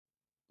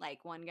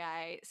Like one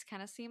guy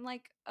kind of seemed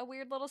like a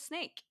weird little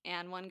snake,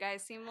 and one guy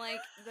seemed like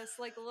this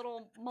like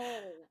little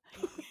mole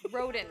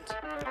rodent.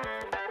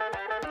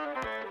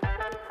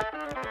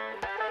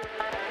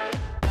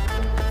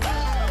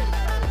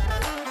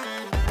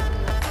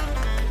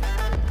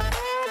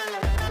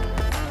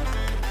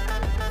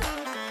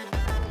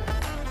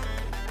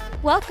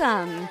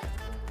 Welcome.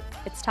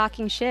 It's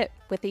Talking Shit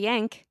with a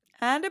Yank.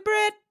 And a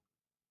Brit.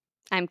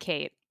 I'm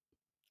Kate.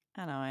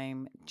 And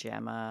I'm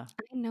Gemma.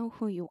 I know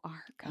who you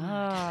are. God.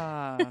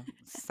 Ah,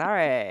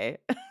 sorry.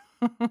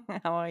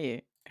 How are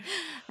you?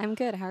 I'm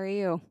good. How are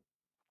you?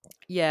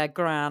 Yeah,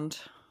 grand.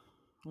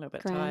 A little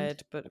bit Grand.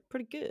 tired, but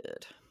pretty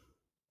good.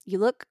 You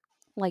look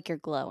like you're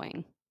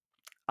glowing.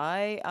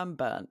 I am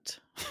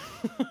burnt.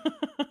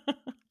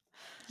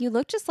 You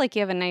look just like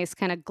you have a nice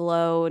kind of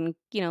glow and,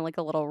 like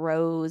a little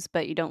rose,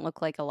 but you don't look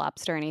like a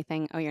lobster or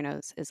anything. Oh, your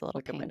nose is a little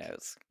Look at my pink.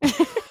 nose.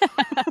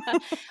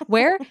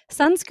 Wear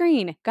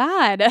sunscreen.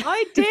 God.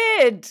 I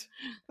did,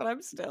 but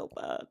I'm still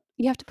burnt.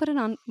 You have to put it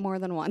on more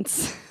than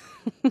once.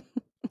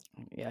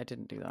 Yeah, I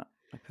didn't do that.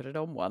 I put it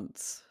on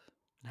once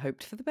and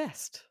hoped for the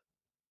best.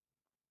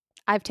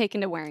 I've taken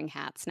to wearing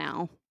hats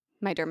now.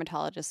 My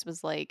dermatologist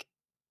was like,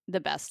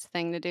 the best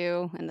thing to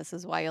do, and this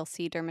is why you'll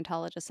see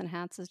dermatologists in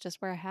hats, is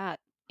just wear a hat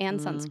and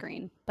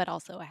sunscreen, but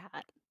also a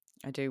hat.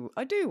 I do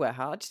wear a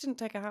hat. I just didn't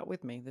take a hat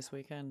with me this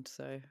weekend,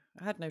 so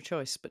I had no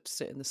choice but to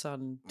sit in the sun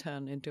and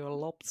turn into a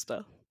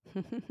lobster.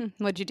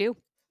 What'd you do?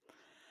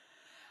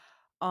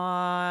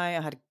 I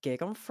had a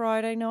gig on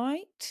Friday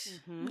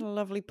night at a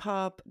lovely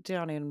pub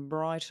down in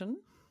Brighton.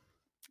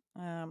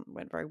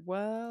 Went very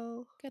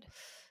well. Good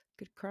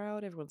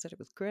crowd. Everyone said it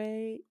was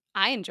great.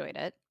 I enjoyed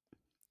it.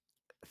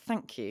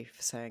 Thank you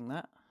for saying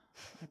that.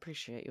 I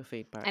appreciate your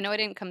feedback. I know I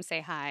didn't come say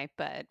hi,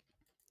 but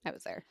I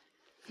was there.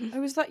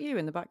 Oh, is that you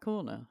in the back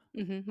corner?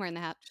 Wearing the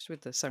hat. Just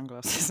with the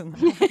sunglasses and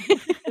the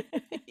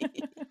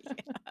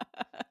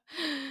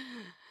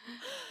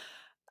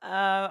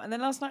and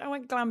then last night I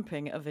went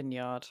glamping at a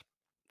vineyard.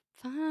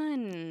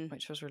 Fun.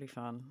 Which was really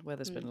fun.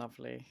 Weather's been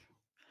lovely.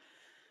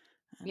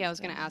 Yeah, I was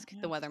going to ask.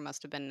 The weather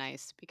must have been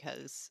nice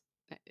because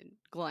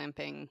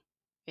glamping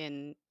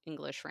in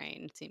English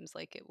rain seems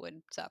like it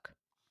would suck.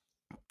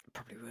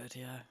 Probably would,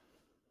 yeah.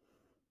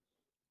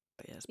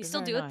 But yeah, it's You been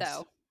still very do it nice.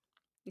 though.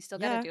 You still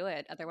got to do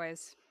it.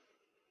 Otherwise,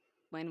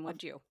 when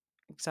would you?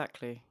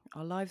 Exactly.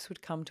 Our lives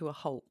would come to a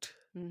halt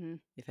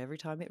if every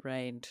time it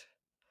rained.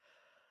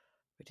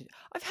 We did.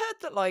 I've heard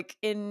that, like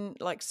in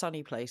like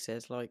sunny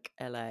places like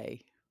LA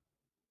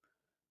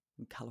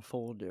and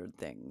California and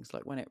things,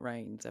 like when it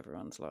rains,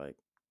 everyone's like,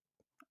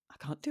 "I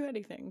can't do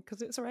anything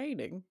because it's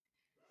raining."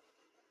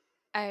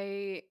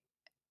 I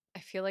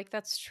feel like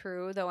that's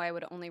true, though I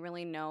would only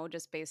really know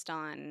just based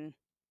on,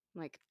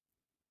 like,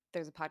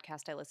 there's a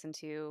podcast I listen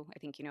to. I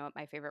think you know it,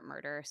 My Favorite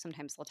Murder.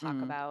 Sometimes they'll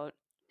talk about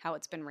how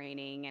it's been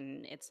raining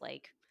and it's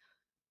like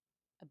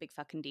a big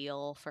fucking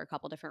deal for a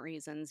couple different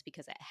reasons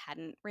because it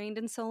hadn't rained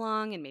in so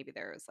long and maybe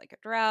there was like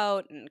a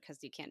drought and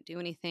because you can't do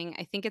anything.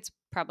 I think it's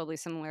probably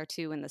similar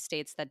to in the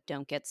states that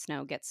don't get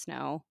snow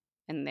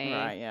and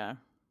they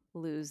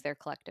lose their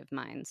collective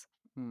minds.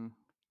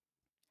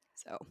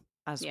 So,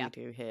 as yeah. we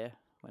do here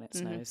when it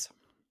snows.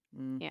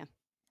 Yeah.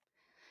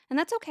 And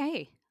that's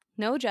okay.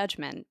 No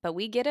judgment, but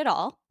we get it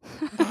all.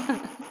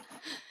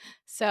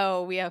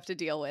 So we have to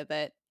deal with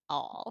it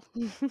all.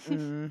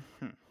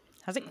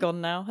 Has it gone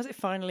now? Has it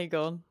finally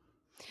gone?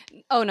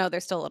 Oh, no,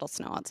 there's still a little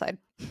snow outside.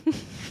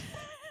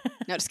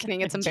 No, just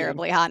kidding. It's In June.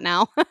 unbearably hot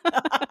now.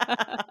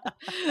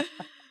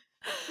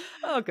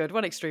 Oh, good.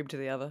 One extreme to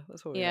the other.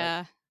 That's what we like.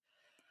 Yeah.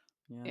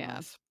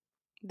 Nice.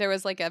 There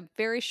was like a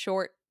very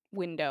short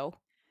window,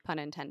 pun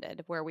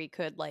intended, where we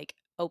could like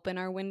open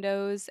our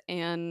windows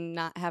and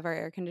not have our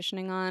air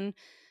conditioning on,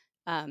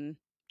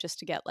 just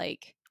to get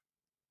like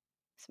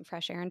some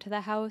fresh air into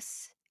the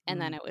house. And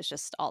then it was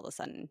just all of a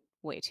sudden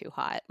way too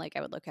hot. Like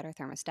I would look at our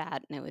thermostat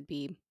and it would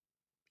be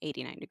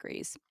 89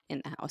 degrees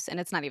in the house, and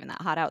it's not even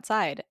that hot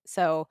outside.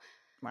 So,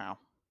 wow.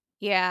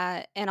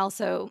 Yeah. And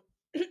also,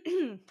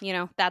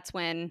 that's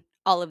when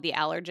all of the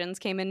allergens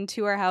came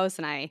into our house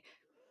and I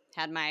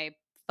had my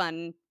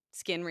fun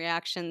skin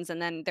reactions.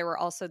 And then there were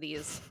also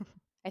these,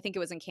 I think it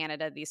was in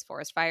Canada, these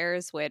forest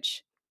fires,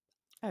 which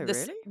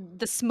really?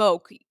 The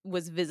smoke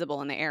was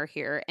visible in the air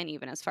here and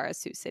even as far as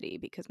Sioux City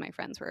because my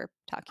friends were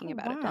talking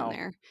about it down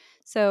there.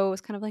 So it was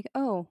kind of like,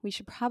 oh, we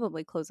should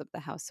probably close up the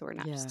house so we're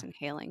not just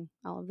inhaling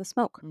all of the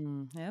smoke.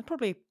 Yeah,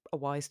 probably a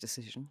wise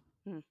decision.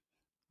 No,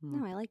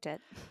 I liked it.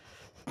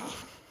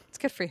 It's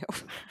good for you.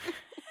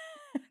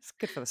 It's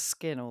good for the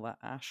skin, all that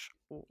ash.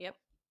 Yep.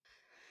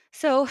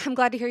 So I'm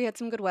glad to hear you had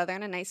some good weather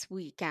and a nice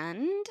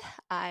weekend.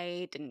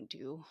 I didn't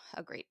do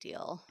a great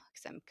deal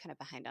because I'm kind of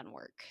behind on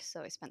work.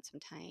 So I spent some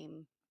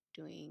time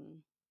doing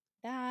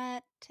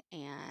that.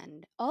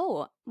 And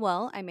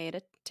I made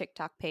a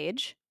TikTok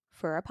page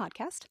for our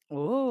podcast.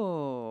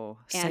 Oh,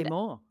 say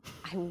more.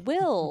 I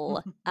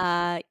will.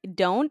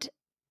 Don't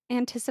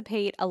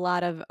anticipate a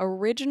lot of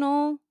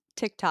original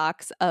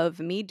TikToks of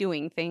me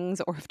doing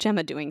things or of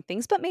Gemma doing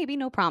things, but maybe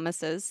no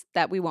promises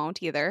that we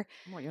won't either.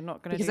 What, you're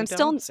not going to do I'm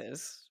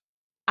dances?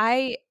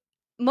 I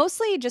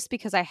mostly just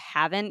because I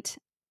haven't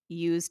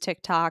used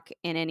TikTok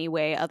in any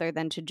way other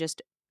than to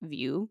just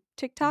view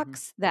Mhm.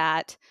 TikToks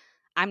that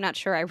I'm not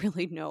sure I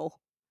really know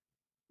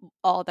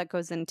all that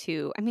goes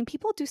into. I mean,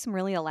 people do some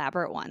really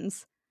elaborate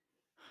ones.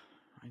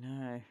 I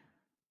know.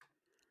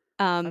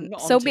 I'm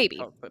not on So maybe.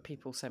 TikTok, but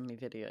people send me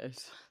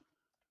videos.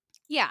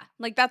 Yeah,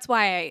 like that's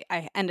why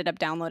I ended up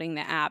downloading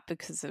the app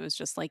because it was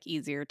just like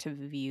easier to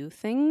view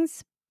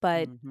things.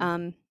 But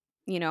Mhm.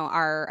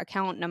 our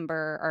account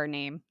number, our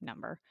name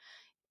number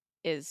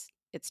is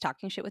it's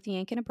Talking Shit with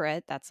Yank and a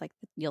Brit. That's like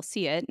you'll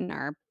see it in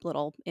our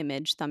little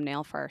image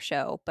thumbnail for our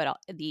show. But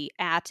the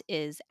at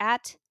is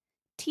at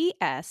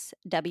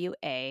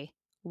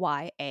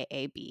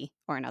TSWAYAAB,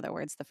 or in other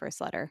words, the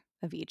first letter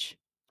of each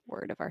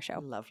word of our show.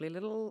 Lovely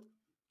little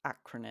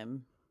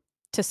acronym.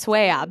 To Is that what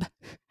it swab.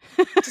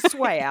 is? To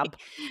Swab.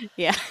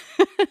 Yeah.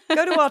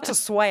 Go to our To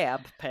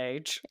Swab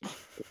page.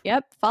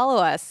 Yep,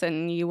 follow us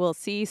and you will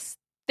see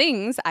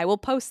things. I will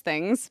post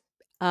things.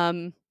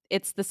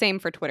 It's the same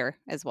for Twitter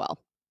as well.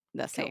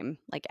 The Cool. same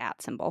like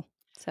at symbol.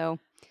 So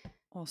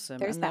Awesome.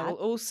 there's And there that. will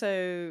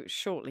also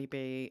shortly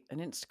be an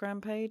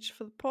Instagram page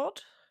for the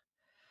pod,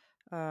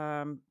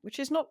 which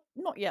is not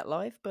yet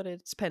live, but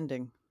it's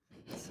pending.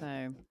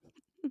 So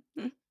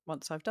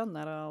once I've done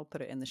that, I'll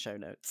put it in the show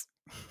notes.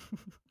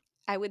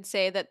 I would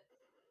say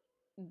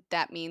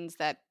that means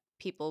that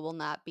people will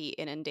not be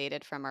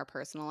inundated from our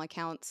personal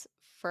accounts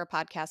for a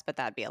podcast, but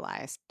that'd be a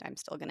lie. I'm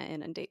still going to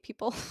inundate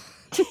people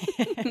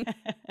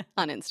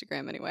on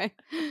Instagram anyway.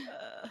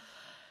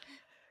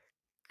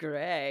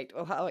 Great.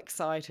 Well, how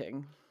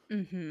exciting.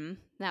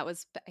 That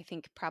was, I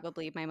think,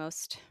 probably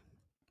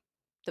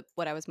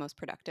what I was most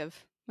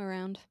productive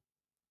around.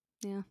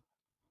 Yeah.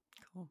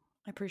 Cool.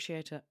 I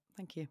appreciate it.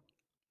 Thank you.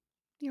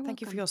 You're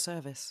Thank you for welcome. your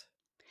service.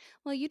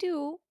 Well, you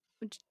do.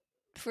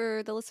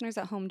 For the listeners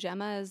at home,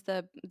 Gemma is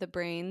the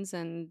brains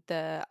and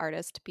the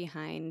artist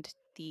behind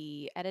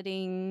the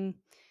editing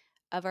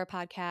of our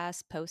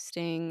podcast,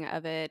 posting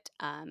of it,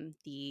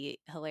 the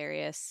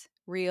hilarious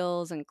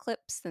reels and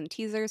clips and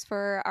teasers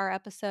for our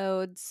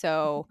episodes.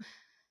 So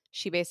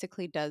she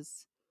basically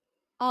does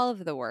all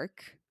of the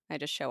work. I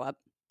just show up.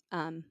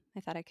 I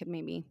thought I could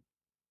maybe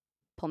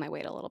pull my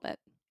weight a little bit.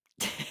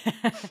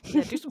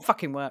 Yeah, do some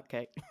fucking work,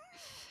 Kate.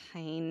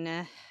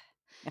 Fine.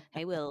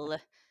 I will.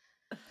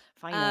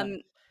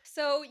 Fine.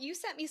 So you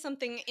sent me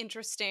something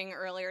interesting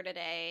earlier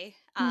today,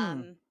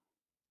 Hmm.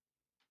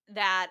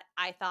 that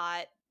I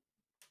thought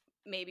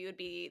maybe would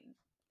be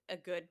a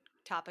good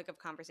topic of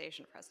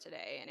conversation for us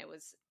today, and it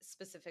was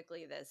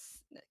specifically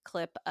this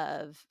clip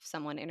of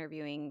someone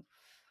interviewing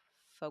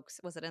folks.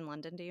 Was it in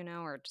London? Do you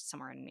know, or just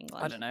somewhere in I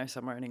England? don't know,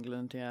 somewhere in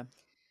England, yeah.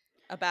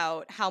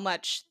 About how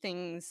much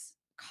things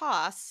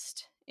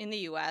cost in the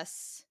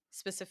US,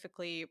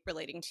 specifically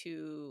relating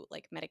to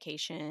like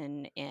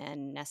medication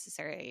and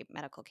necessary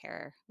medical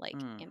care, like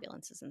Mm.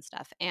 ambulances and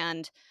stuff.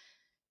 And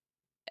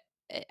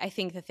I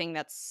think the thing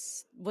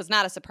was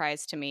not a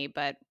surprise to me,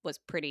 but was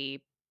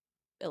pretty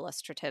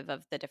illustrative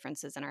of the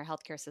differences in our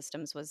healthcare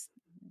systems was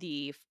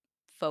the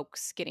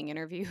folks getting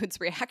interviewed's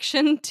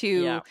reaction Yeah.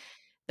 to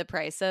the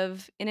price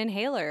of an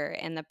inhaler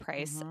and the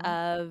price Mm-hmm.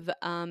 of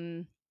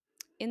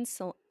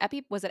insulin.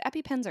 Was it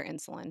EpiPens or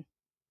insulin?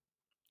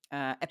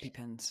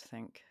 EpiPens, I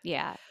think.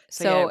 Yeah.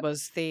 So yeah, So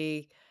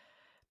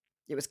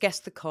it was guess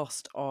the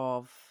cost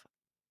of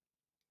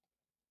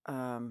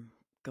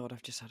God,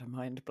 I've just had a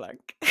mind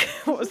blank.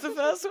 What was the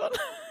first one?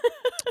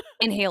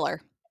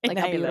 inhaler, like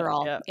Inhaler,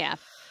 albuterol. yeah. Yeah.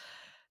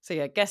 So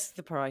yeah, guess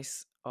the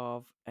price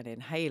of an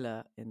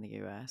inhaler in the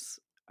US.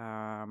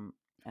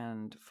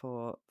 And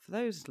for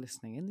those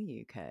listening in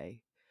the UK,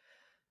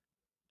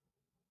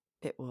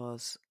 it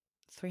was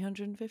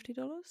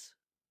 $350.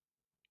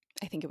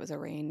 I think it was a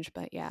range,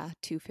 but yeah,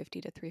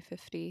 250 to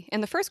 350.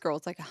 And the first girl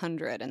was like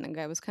 100, and the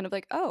guy was kind of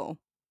like, "Oh,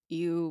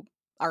 you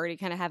already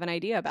kind of have an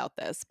idea about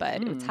this,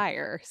 but it's Mm.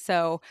 higher."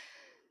 So,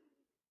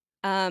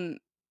 um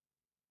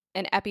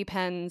and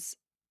EpiPens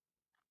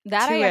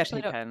that Two I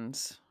actually don't.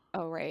 EpiPens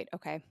Oh, right.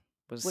 Okay.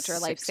 was Which are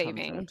life-saving.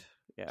 600.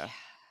 Yeah.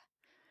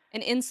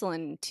 And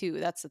insulin too,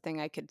 that's the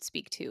thing I could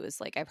speak to is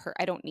like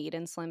I don't need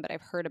insulin, but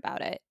I've heard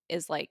about it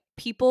is like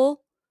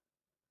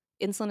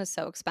insulin is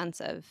so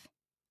expensive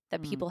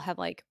that Mm. people have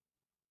like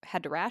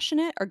had to ration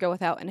it or go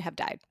without and have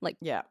died. Like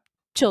Yeah. Yeah,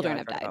 children I've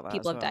have read died. about that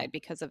People as have well. died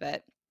because of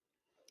it.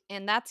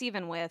 And that's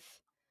even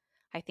with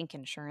I think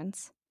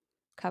insurance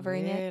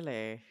covering it.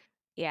 Really?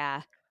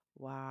 Yeah,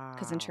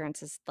 because Wow.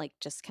 insurance is like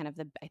just kind of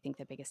I think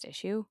the biggest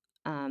issue.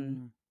 Um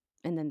Mm.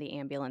 and then the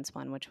ambulance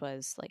one, which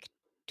was like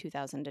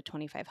 2,000 to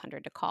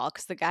 2,500 to call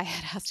because the guy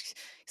had asked,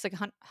 he's like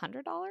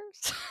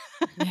 $100.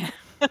 Yeah.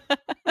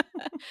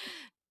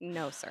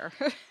 No, sir.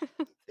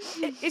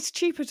 It's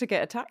cheaper to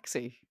get a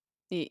taxi,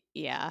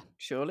 Yeah.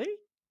 surely?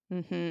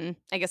 I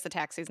guess the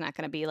taxi's not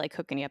going to be like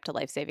hooking you up to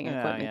life saving Yeah,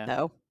 equipment, yeah.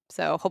 though.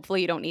 So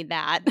hopefully you don't need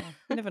that. Well,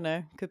 you never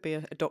know. Could be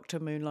a doctor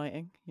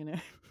moonlighting, you know?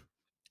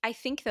 I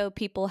think, though,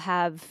 people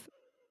have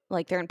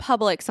like they're in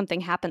public,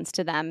 something happens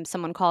to them,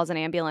 someone calls an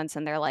ambulance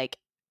and they're like,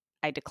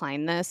 I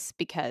decline this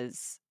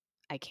because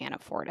I can't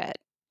afford it.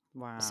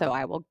 So Wow.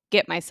 I will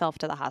get myself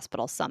to the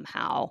hospital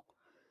somehow.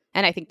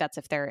 And I think that's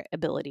if their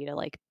ability to,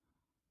 like,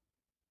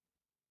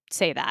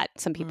 say that.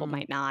 Some people Mm,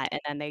 might not,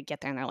 and then they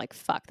get there and they're like,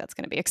 "Fuck, that's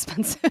gonna be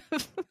expensive."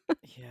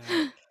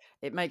 yeah.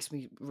 It makes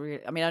me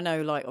really. I mean, I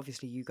know, like,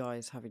 obviously, you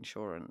guys have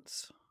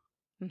insurance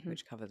Mhm.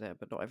 which covers it,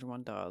 but not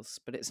everyone does.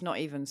 But it's not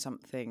even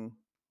something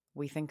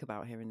we think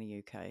about here in the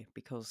UK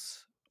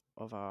because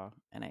of our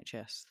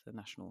NHS, the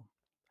National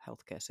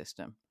Healthcare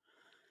System.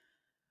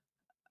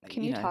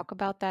 Can You you know, talk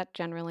about that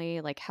generally,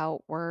 like how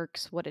it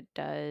works, what it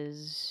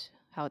does,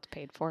 how it's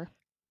paid for?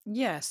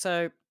 yeah.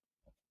 So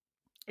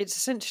it's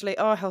essentially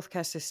our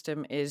healthcare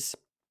system is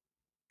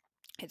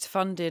it's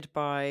funded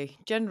by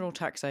general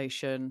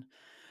taxation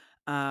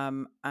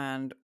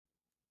and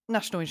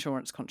national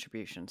insurance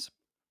contributions.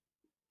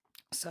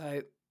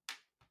 So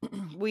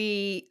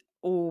we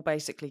all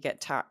basically get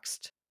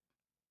taxed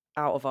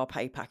out of our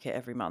pay packet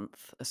every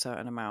month a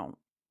certain amount,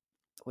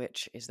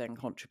 which is then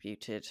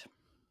contributed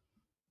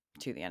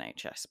to the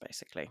NHS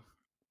basically.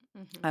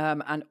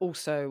 Mhm. And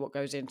also, what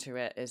goes into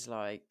it is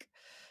like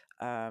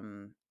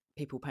um,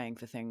 people paying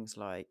for things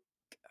like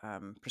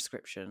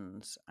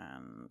prescriptions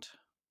and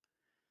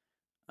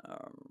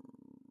um,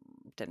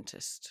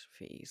 dentist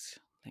fees,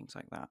 things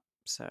like that.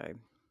 So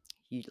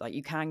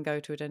you can go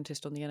to a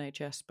dentist on the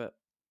NHS, but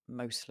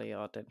mostly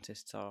our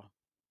dentists are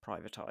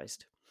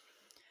privatized,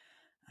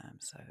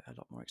 so a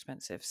lot more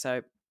expensive.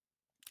 So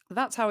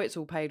that's how it's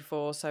all paid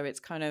for. So it's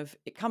kind of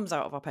it comes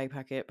out of our pay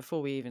packet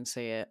before we even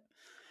see it.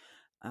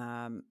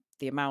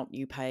 The amount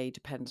you pay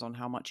depends on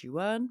how much you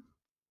earn,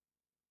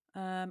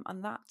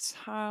 and that's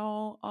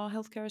how our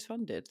healthcare is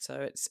funded.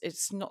 So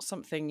it's not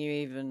something you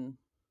even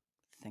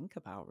think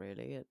about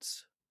really.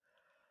 It's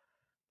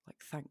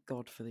like thank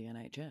God for the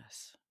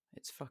NHS.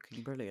 It's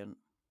fucking brilliant.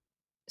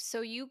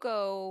 So you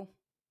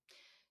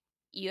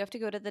have to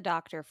go to the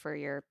doctor for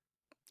your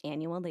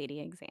annual lady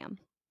exam,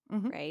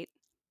 Hmm. right?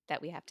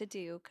 That we have to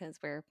do because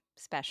we're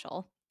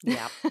special.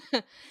 Yeah.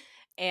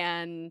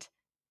 And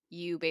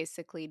you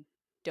basically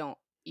don't,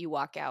 you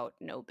walk out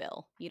no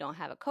bill. You don't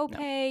have a No.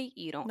 copay.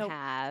 You don't Nope.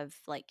 have,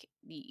 like,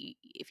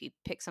 if you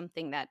pick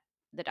something that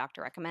the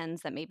doctor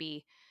recommends that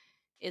maybe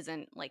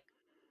isn't like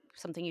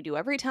something you do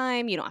every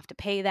time, you don't have to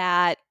pay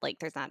that. Like,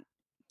 there's not,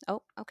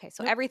 oh, okay.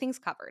 So Nope. everything's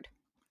covered.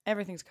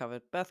 Everything's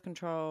covered. Birth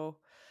control,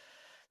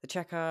 the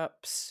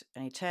checkups,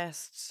 any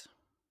tests,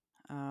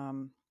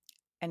 um,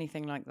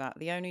 anything like that.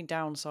 The only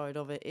downside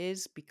of it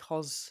is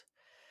because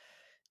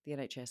the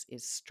NHS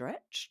is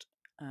stretched,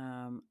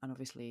 and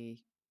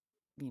obviously,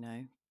 you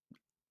know,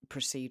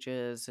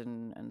 procedures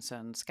and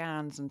certain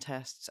scans and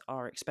tests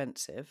are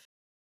expensive.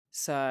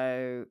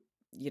 So,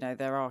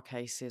 there are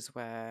cases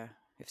where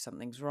if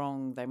something's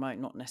wrong, they might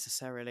not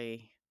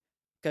necessarily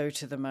go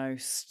to the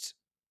most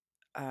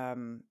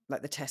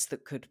like the test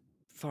that could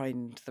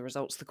find the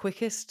results the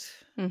quickest,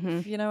 Mm-hmm.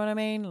 if you know what I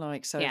mean.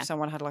 Like, so if Yeah.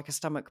 someone had like a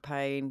stomach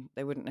pain,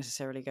 they wouldn't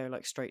necessarily go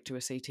like straight to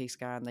a CT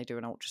scan. They do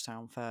an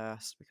ultrasound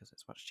first because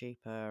it's much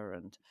cheaper,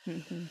 and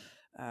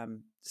Mm-hmm.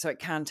 so it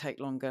can take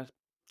longer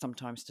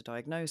sometimes to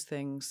diagnose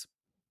things.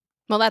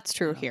 Well, that's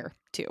true Um, here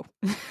too.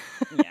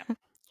 yeah,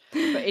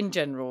 but in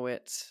general,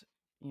 it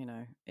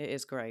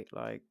is great.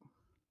 Like,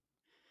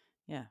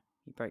 yeah,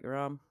 you break your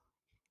arm,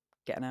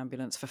 get an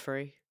ambulance for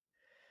free,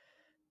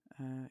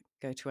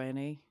 go to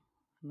A&E,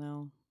 and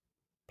they'll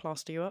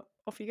plaster you up.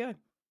 Off you go.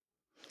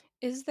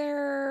 Is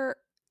there,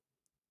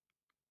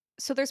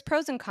 so there's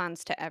pros and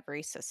cons to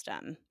every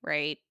system,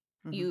 right?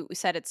 Hmm. You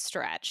said it's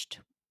stretched,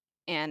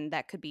 and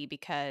that could be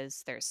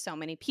because there's so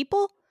many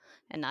people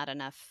and not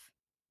enough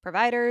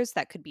providers.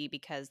 That could be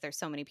because there's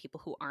so many people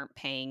who aren't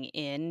paying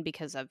in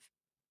because of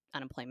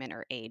unemployment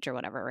or age or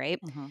whatever, right?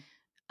 Hmm.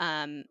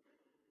 Um,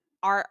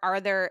 are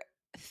there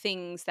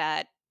things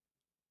that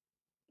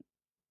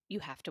you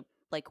have to,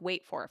 like,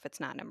 wait for if it's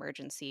not an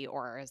emergency,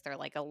 or is there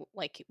like a,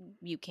 like,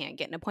 you can't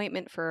get an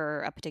appointment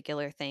for a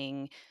particular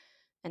thing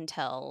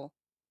until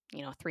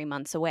 3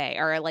 months away,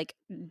 or like,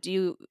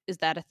 is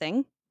that a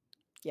thing?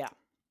 Yeah.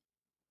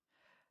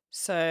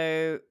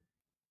 So,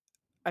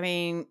 I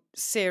mean,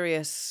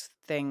 serious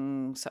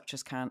things such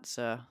as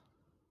cancer,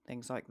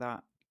 things like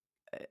that,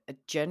 are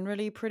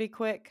generally pretty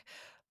quick.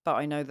 But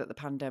I know that the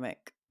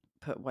pandemic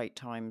put wait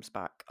times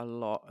back a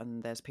lot,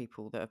 and there's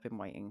people that have been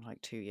waiting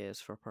like 2 years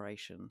for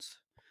operations.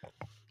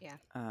 Yeah,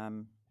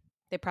 Um,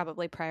 they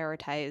probably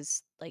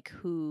prioritize like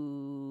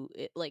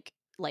like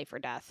life or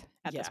death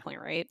at this yeah, point,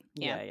 right?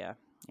 Yeah. yeah,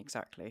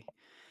 exactly.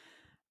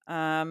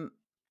 Um,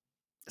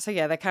 so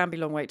yeah, there can be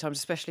long wait times,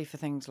 especially for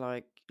things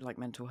like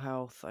mental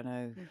health. I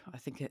know. Mhm. I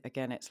think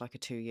again, it's like a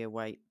 2-year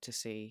wait to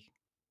see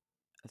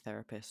a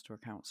therapist or a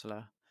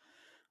counsellor.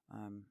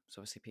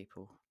 So obviously,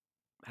 people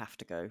have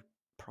to go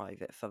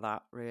private for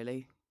that,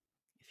 really,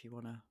 if you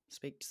want to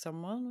speak to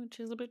someone, which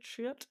is a bit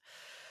shit.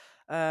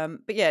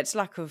 But yeah, it's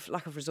lack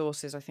of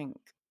resources. I think.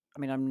 I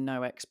mean, I'm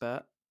no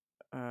expert,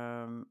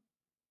 um,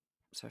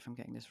 so if I'm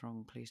getting this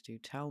wrong, please do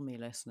tell me,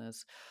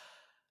 listeners.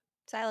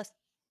 Silas.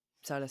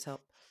 So let's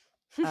help.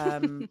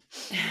 Um,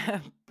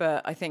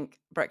 but I think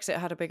Brexit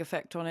had a big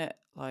effect on it.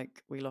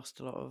 Like, we lost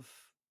a lot of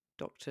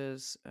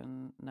doctors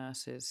and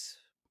nurses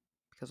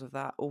because of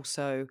that.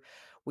 Also,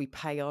 we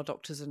pay our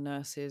doctors and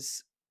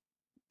nurses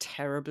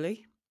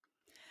terribly.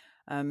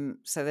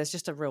 So there's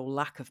just a real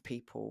lack of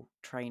people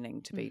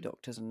training to be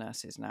doctors and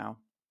nurses now.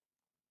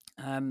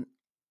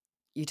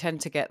 You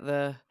tend to get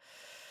the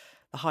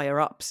higher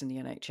ups in the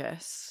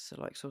NHS, so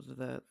like sort of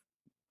the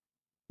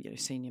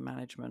senior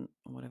management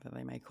or whatever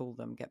they may call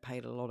them, get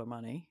paid a lot of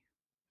money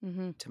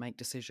to make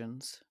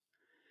decisions.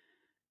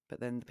 But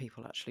then the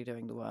people actually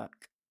doing the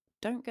work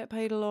don't get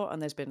paid a lot,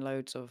 and there's been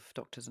loads of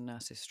doctors and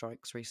nurses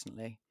strikes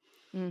recently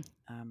to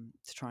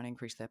try and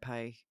increase their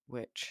pay,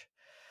 which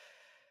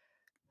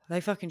they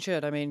fucking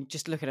should. I mean,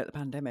 just looking at the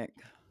pandemic,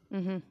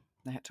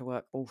 they had to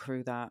work all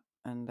through that,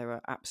 and they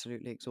were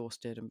absolutely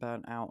exhausted and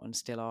burnt out, and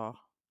still are,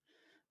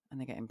 and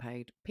they're getting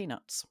paid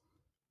peanuts.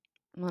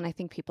 Well, and I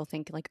think people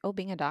think like, oh,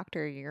 being a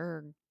doctor,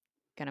 you're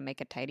gonna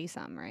make a tidy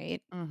sum,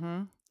 right?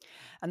 And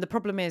the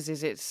problem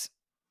is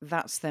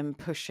that's them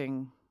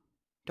pushing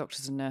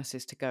doctors and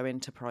nurses to go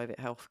into private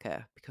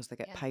healthcare because they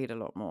get paid a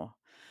lot more.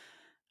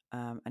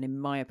 And in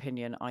my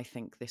opinion, I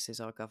think this is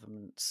our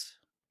government's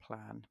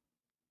plan,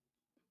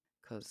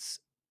 because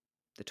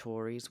the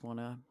Tories want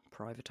to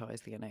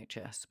privatise the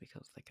NHS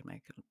because they can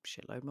make a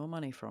shitload more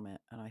money from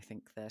it. And I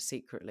think they're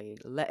secretly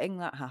letting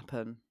that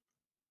happen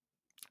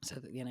so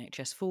that the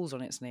NHS falls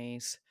on its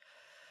knees,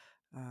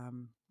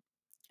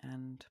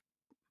 and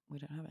we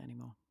don't have it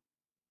anymore.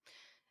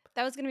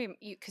 That was going to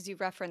be because you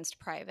referenced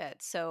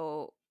private.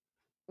 So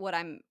what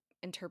I'm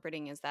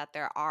interpreting is that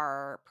there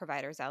are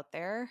providers out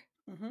there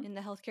in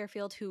the healthcare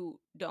field who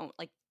aren't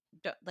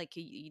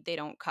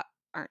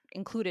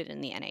included in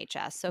the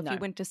NHS. So if you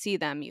went to see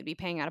them, you'd be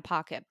paying out of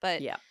pocket.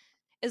 But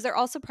is there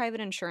also private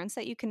insurance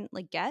that you can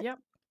get? Yep.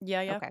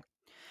 Yeah. Okay.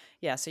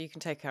 Yeah, so you can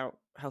take out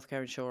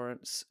healthcare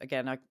insurance.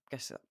 Again, I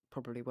guess that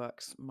probably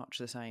works much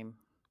the same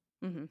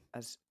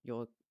as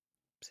your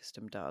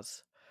system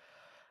does.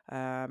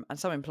 And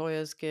some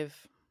employers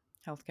give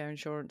healthcare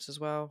insurance as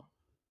well.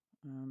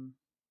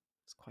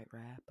 It's quite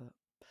rare, but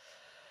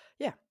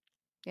yeah.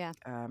 Yeah.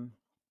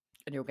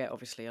 And you'll get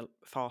obviously a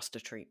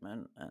faster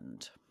treatment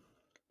and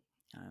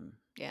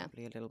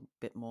probably a little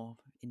bit more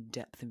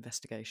in-depth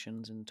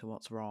investigations into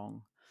what's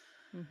wrong,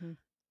 and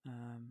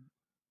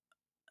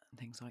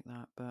things like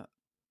that. But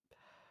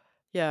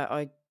yeah,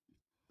 I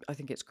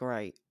think it's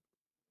great.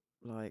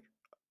 Like,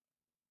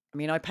 I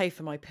mean, I pay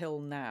for my pill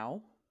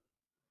now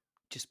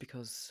just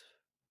because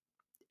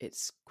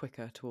it's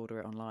quicker to order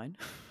it online.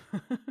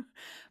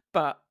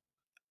 But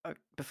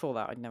before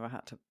that, I'd never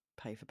had to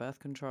pay for birth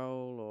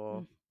control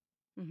or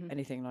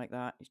anything like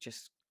that. You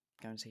just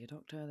go and see your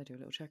doctor. They do a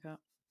little checkup.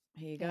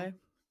 Here you go.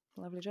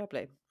 Lovely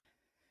jubbly.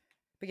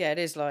 But yeah, it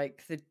is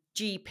like the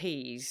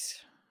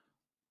GPs,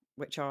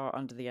 which are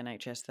under the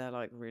NHS, they're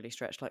like really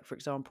stretched. Like, for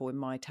example, in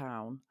my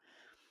town,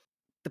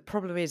 the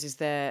problem is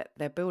they're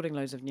building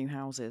loads of new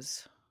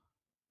houses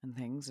and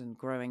things and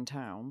growing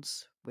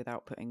towns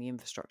without putting the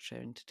infrastructure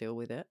in to deal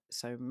with it.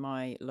 So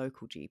my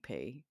local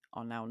GP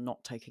are now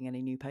not taking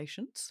any new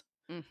patients.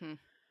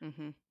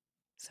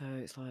 So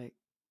it's like,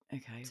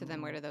 okay. So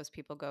then where do those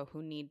people go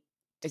who need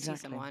to see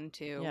Exactly. someone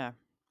to? Yeah.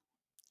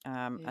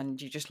 And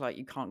you just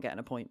you can't get an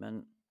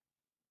appointment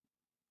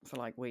for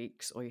like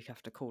weeks, or you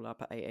have to call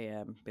up at 8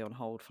 a.m, be on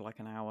hold for like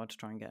an hour to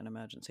try and get an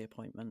emergency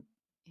appointment.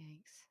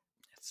 Yikes.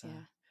 It's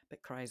a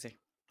bit crazy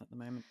at the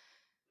moment.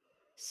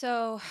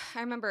 So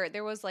I remember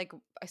there was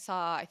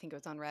I think it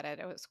was on Reddit,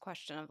 it was a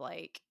question of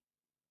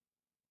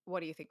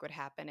what do you think would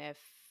happen if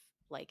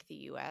the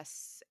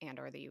US and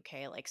or the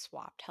UK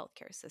swapped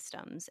healthcare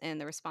systems? And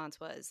the response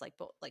was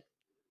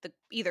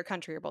either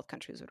country or both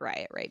countries would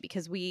riot, right?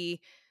 Because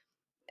we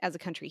as a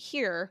country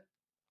here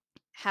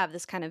have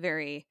this kind of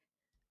very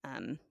I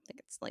think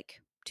it's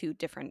two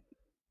different,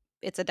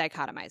 it's a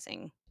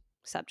dichotomizing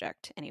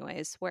subject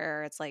anyways,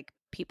 where it's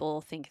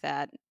people think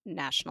that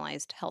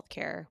nationalized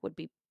healthcare would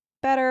be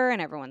better, and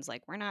everyone's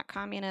like, we're not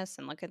communists,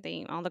 and look at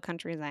all the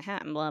countries I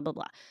have, and blah blah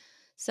blah.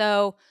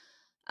 So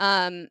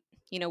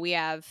we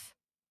have,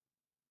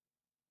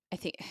 I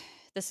think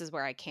this is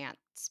where I can't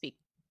speak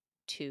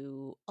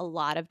to a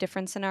lot of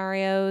different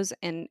scenarios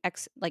and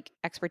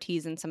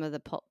expertise in some of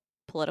the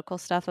political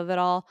stuff of it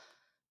all.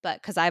 But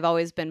because I've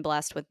always been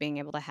blessed with being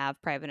able to have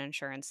private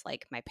insurance,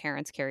 like my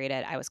parents carried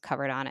it, I was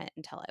covered on it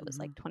until I was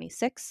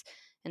 26.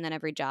 And then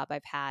every job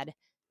I've had,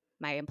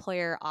 my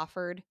employer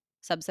offered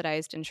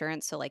subsidized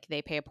insurance. So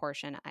they pay a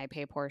portion, I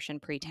pay a portion,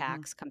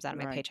 pre-tax, comes out of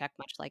my paycheck,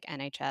 much like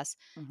NHS.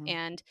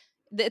 And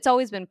it's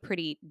always been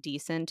pretty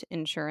decent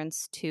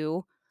insurance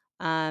too.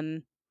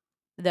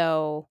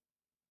 Though,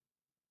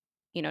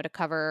 to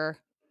cover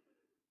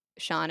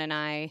Sean and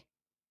I,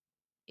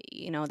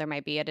 there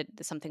might be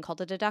something called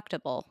a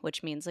deductible,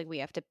 which means we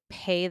have to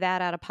pay that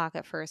out of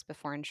pocket first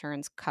before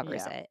insurance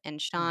covers it.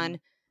 And Sean,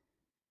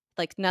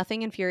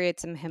 nothing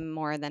infuriates him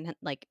more than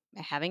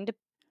having to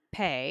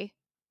pay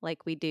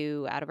like we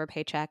do out of our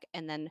paycheck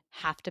and then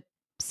have to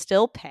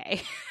still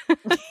pay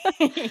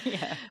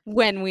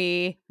when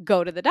we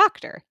go to the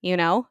doctor,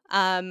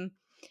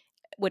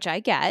 which I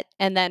get.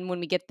 And then when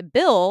we get the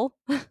bill,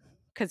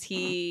 because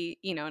he,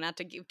 not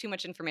to give too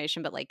much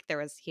information, but like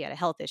he had a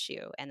health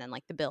issue, and then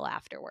like the bill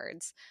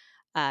afterwards,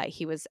 and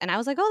I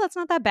was like, oh, that's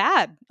not that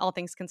bad, all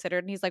things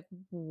considered. And he's like,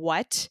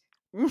 what?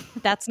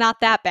 That's not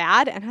that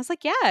bad? And I was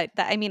like, yeah,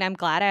 I'm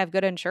glad I have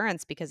good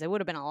insurance because it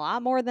would have been a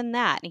lot more than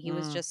that. And he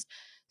was just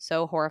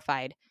so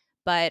horrified.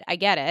 But I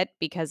get it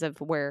because of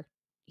where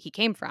he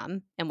came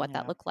from and what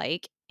that looked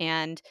like.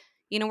 And,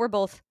 we're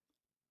both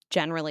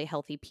generally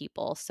healthy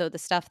people. So the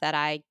stuff that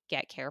I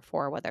get care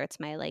for, whether it's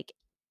my like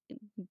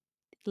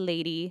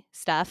lady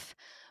stuff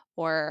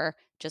or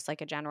just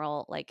like a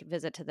general like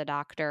visit to the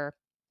doctor,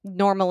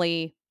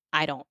 normally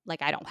I don't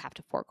have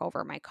to fork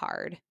over my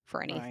card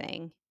for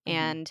anything. Right.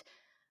 And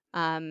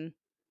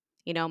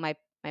my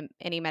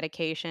any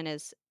medication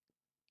is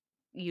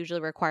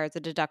usually requires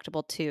a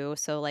deductible too.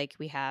 So like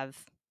we have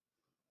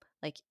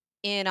like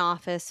in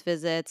office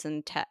visits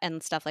and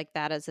stuff like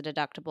that as a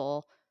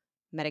deductible,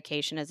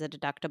 medication as a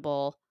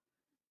deductible.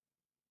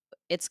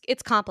 It's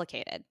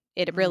complicated.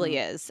 It really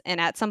is. And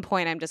at some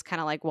point I'm just kind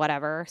of like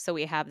whatever. So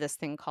we have this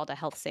thing called a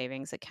health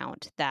savings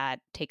account that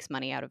takes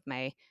money out of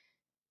my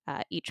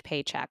each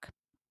paycheck.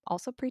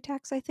 Also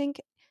pre-tax, I think.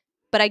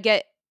 But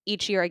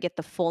each year I get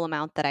the full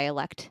amount that I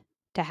elect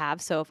to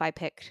have. So if I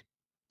pick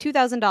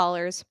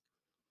 $2,000,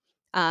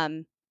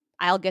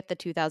 I'll get the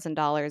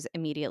 $2,000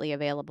 immediately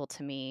available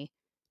to me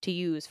to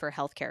use for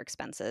healthcare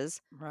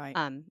expenses Right.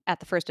 at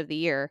the first of the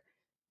year,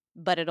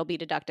 but it'll be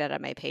deducted out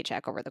of my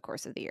paycheck over the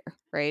course of the year,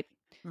 right?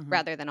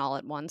 Rather than all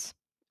at once.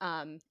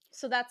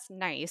 So that's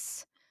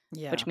nice,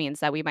 which means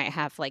that we might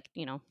have like,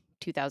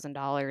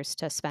 $2,000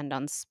 to spend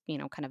on,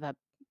 kind of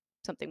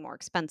something more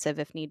expensive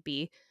if need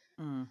be.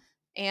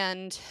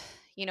 And,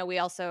 we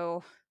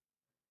also,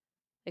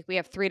 like, we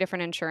have 3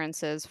 different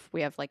insurances.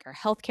 We have like our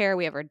healthcare,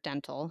 we have our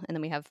dental, and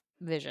then we have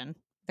vision.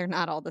 They're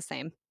not all the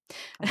same.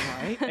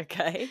 Right.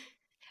 Okay.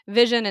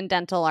 Vision and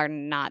dental are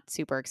not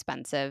super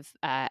expensive.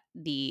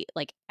 The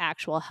like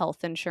actual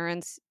health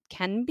insurance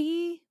can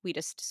be. We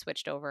just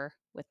switched over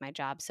with my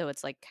job, so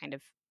it's like kind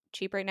of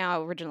cheap right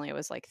now. Originally, it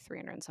was like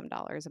 $300 and some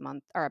a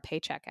month, or a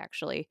paycheck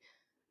actually,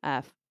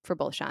 for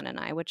both Sean and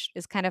I, which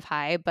is kind of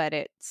high, but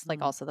it's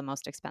like also the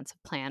most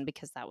expensive plan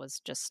because that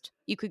was just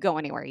you could go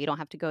anywhere. You don't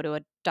have to go to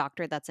a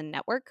doctor that's in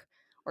network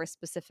or a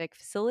specific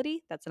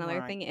facility. That's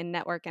another thing, in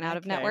network and out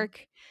of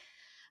network.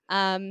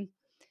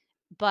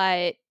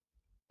 But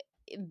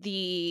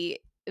the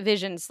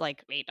vision's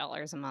like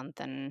 $8 a month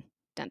and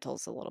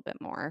dental's a little bit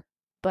more.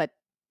 But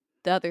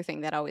the other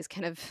thing that always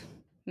kind of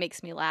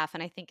makes me laugh,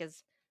 and I think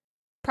is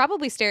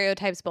probably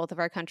stereotypes both of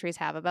our countries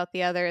have about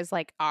the other, is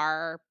like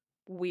our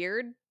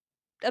weird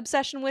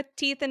obsession with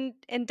teeth and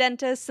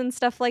dentists and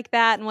stuff like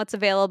that and what's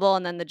available.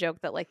 And then the joke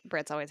that like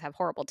Brits always have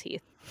horrible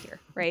teeth here,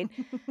 right?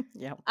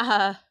 Yeah.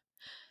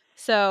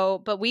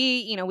 But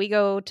we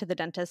go to the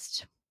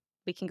dentist.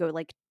 We can go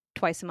like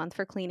twice a month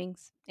for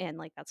cleanings, and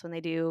like that's when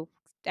they do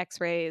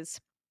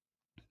x-rays,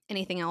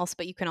 anything else.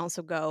 But you can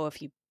also go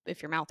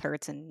if your mouth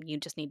hurts and you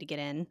just need to get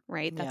in,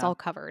 right? That's all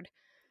covered.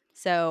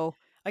 So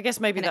I guess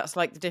maybe that's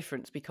like the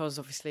difference, because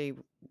obviously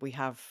we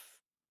have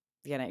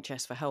the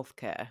NHS for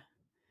healthcare,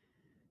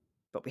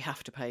 but we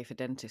have to pay for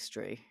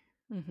dentistry.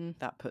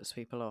 That puts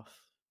people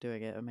off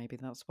doing it, and maybe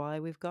that's why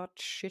we've got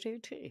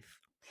shitty teeth.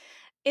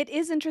 It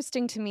is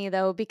interesting to me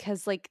though,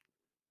 because like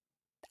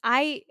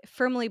I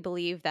firmly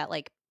believe that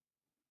like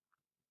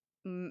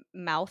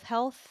mouth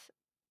health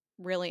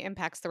really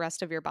impacts the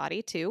rest of your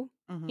body too,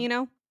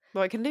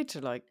 Well, it can lead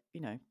to like,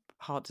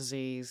 heart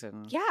disease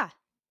and... Yeah.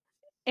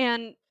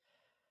 And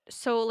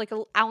so like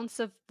an ounce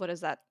of, what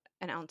is that?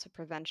 An ounce of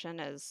prevention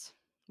is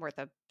worth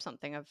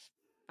something of,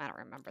 I don't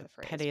remember the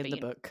phrase. Penny in the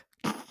book.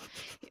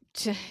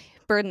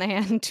 Bird in the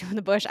hand, two in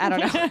the bush. I don't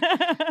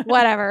know.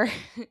 Whatever.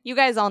 You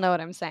guys all know what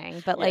I'm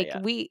saying. But like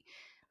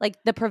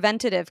the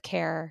preventative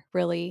care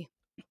really,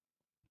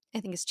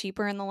 I think, is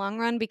cheaper in the long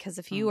run, because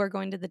if you are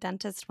going to the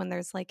dentist when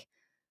there's like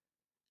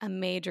a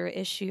major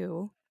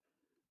issue,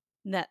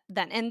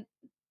 and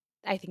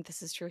I think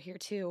this is true here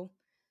too,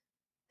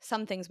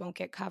 some things won't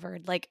get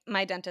covered. Like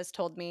my dentist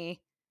told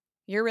me,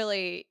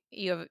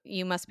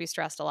 you must be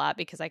stressed a lot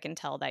because I can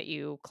tell that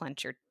you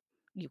clench. And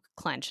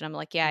I'm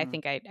like, yeah, I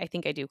think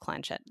I do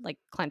clench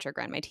or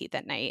grind my teeth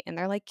at night. And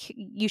they're like,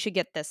 you should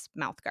get this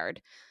mouth guard.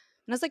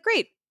 And I was like,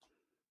 great.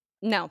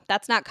 No,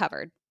 that's not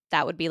covered.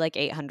 That would be like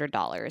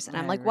 $800. And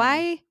I'm like,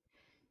 why?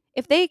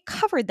 If they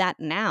covered that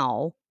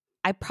now,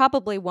 I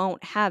probably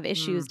won't have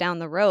issues down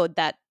the road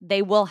that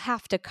they will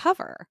have to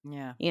cover.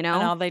 Yeah. And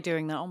are they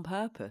doing that on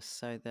purpose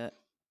so that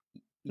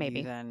maybe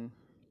you then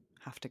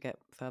have to get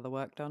further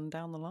work done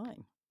down the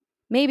line?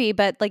 Maybe,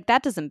 but like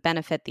that doesn't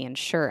benefit the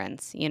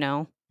insurance,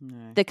 No.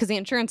 Because the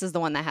insurance is the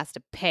one that has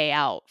to pay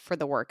out for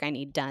the work I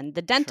need done.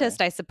 The dentist,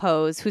 I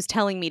suppose, who's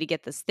telling me to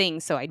get this thing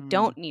so I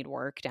don't need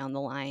work down the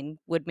line,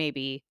 would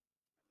maybe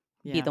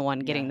be the one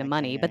getting the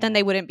money. But then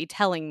they wouldn't be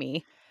telling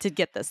me to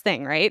get this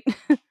thing, right?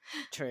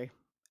 True.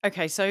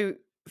 Okay, so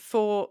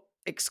for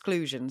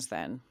exclusions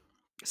then.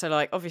 So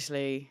like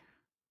obviously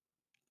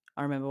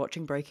I remember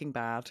watching Breaking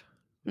Bad,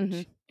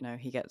 which,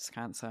 he gets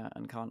cancer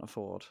and can't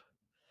afford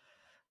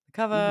the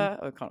cover,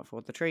 or can't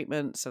afford the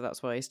treatment, so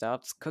that's why he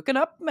starts cooking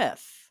up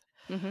meth.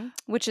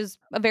 Which is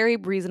a very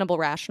reasonable,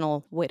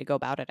 rational way to go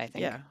about it, I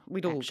think. Yeah,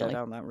 we'd all go Actually,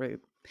 down that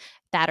route.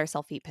 that or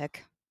self-eat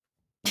pick.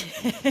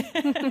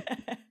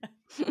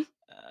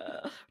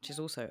 Which is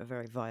also a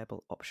very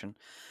viable option.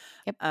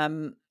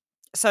 Yep.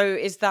 So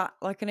is that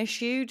like an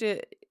issue?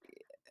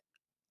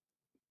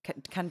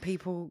 Can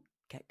people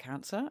get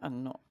cancer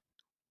and not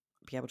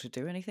be able to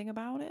do anything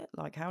about it?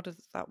 Like, how does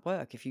that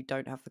work if you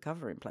don't have the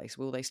cover in place?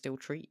 Will they still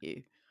treat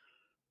you?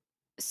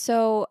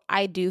 So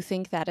I do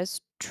think that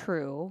is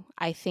true.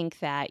 I think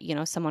that,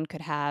 someone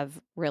could have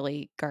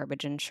really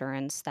garbage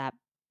insurance that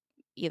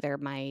either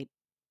might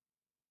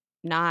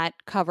not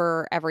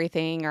cover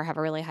everything or have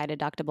a really high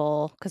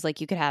deductible. Cause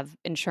like you could have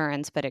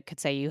insurance, but it could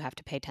say you have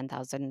to pay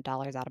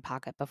 $10,000 out of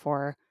pocket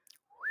before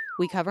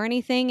we cover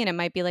anything. And it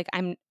might be like,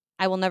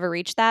 I will never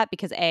reach that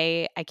because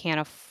A, I can't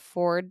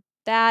afford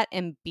that.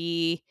 And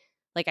B,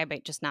 like I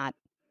might just not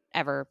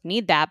ever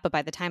need that. But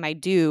by the time I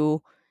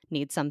do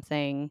need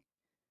something,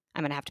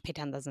 I'm going to have to pay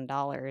 $10,000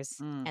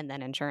 Mm. and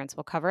then insurance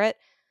will cover it.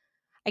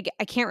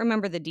 I can't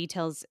remember the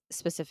details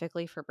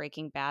specifically for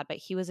Breaking Bad, but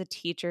he was a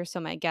teacher.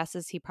 So my guess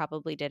is he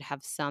probably did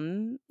have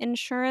some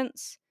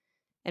insurance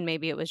and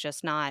maybe it was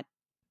just not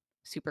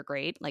super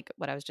great, like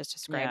what I was just Yeah.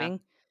 describing.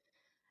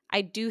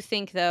 I do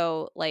think,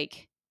 though,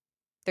 like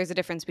there's a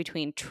difference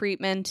between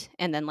treatment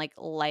and then like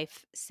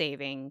life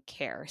saving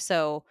care.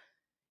 So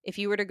if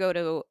you were to go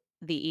to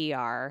the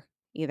ER,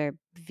 either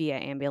via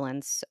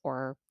ambulance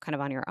or kind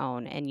of on your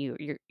own, and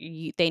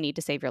they need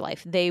to save your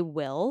life, they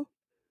will.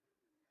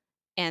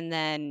 And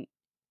then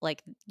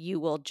like you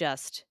will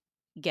just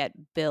get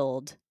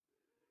billed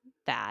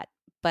that.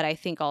 But I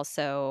think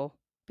also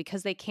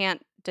because they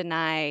can't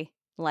deny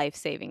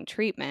life-saving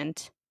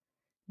treatment,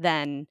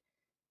 then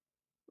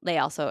they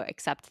also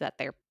accept that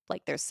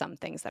there's some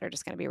things that are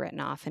just going to be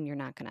written off and you're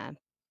not going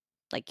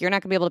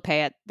to be able to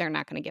pay it. They're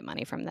not going to get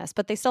money from this,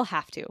 but they still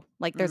have to.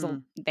 Like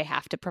they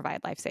have to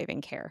provide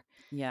life-saving care.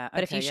 Yeah.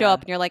 But if Okay. you show up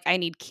Yeah. and you're like, I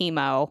need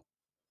chemo,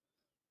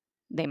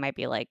 they might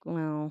be like,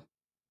 well,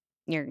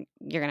 you're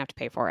gonna have to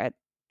pay for it.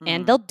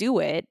 And they'll do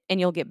it and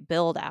you'll get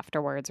billed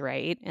afterwards,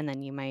 right? And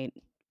then you might,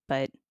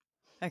 but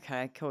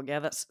Okay, cool. Yeah,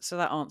 that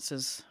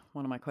answers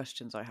one of my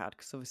questions I had,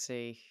 because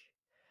obviously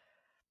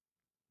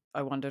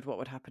I wondered what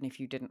would happen if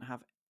you didn't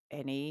have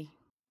any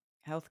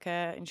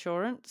healthcare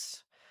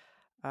insurance,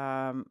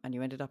 and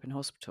you ended up in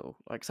hospital.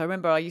 Like, so I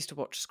remember I used to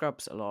watch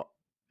Scrubs a lot,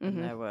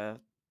 and there were,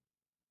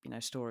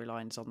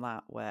 storylines on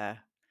that where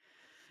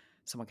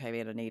someone came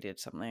in and needed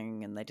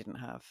something and they didn't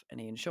have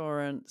any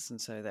insurance,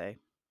 and so they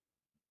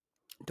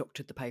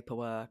doctored the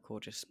paperwork or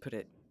just put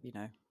it,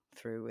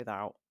 through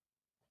without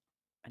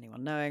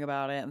anyone knowing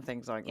about it and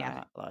things like yeah.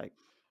 that. Like,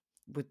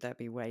 would there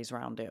be ways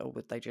around it, or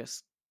would they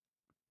just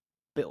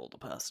bill the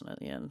person at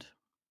the end?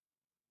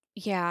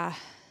 Yeah.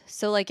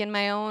 So like in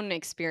my own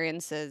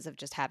experiences of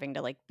just having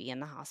to like be in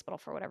the hospital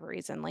for whatever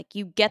reason, like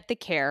you get the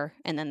care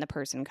and then the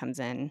person comes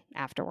in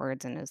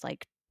afterwards and is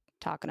like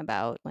talking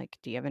about like,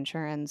 do you have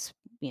insurance?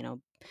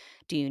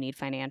 Do you need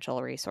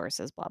financial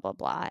resources? Blah, blah,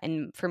 blah.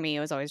 And for me, it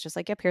was always just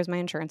like, yep, here's my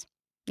insurance,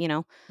 you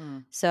know? Hmm.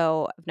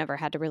 So I've never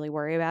had to really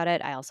worry about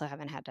it. I also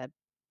haven't had to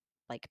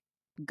like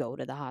go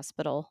to the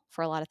hospital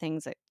for a lot of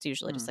things. It's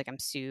usually just Hmm. like I'm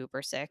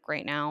super sick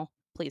right now.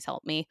 Please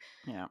help me.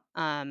 Yeah.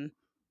 Um,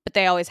 but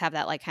they always have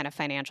that like kind of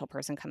financial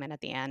person come in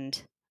at the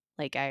end.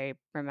 Like I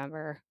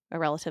remember a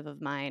relative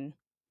of mine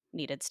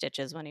needed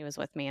stitches when he was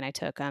with me, and I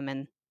took him,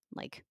 and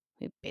like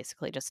we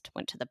basically just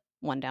went to the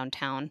one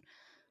downtown,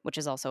 which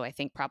is also I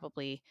think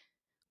probably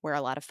where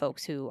a lot of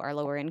folks who are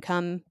lower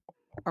income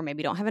or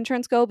maybe don't have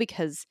insurance go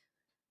because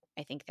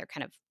I think they're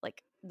kind of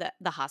like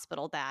the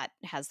hospital that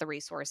has the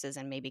resources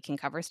and maybe can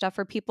cover stuff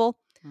for people.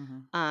 Mm-hmm.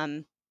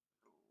 Um,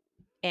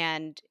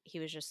 and he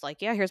was just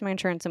like, "Yeah, here's my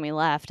insurance," and we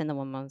left. And the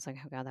woman was like,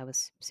 "Oh god, that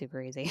was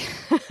super easy."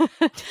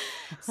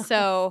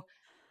 So,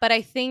 but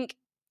I think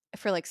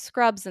for like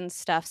scrubs and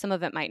stuff, some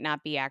of it might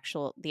not be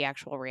the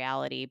actual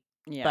reality.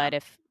 Yeah. But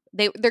if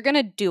they're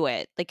gonna do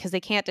it, like because they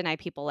can't deny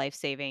people life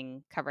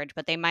saving coverage,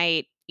 but they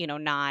might,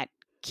 not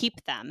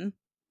keep them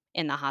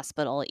in the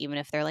hospital, even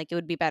if they're like, it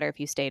would be better if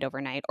you stayed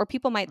overnight. Or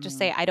people might just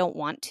say, Mm. I don't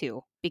want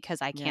to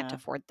because I can't Yeah.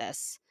 afford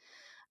this.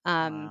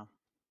 Um, Wow.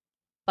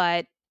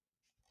 but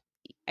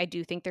I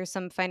do think there's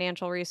some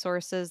financial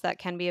resources that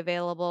can be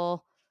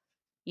available.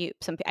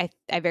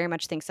 I very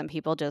much think some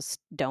people just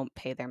don't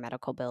pay their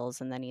medical bills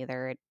and then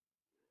either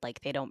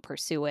like they don't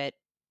pursue it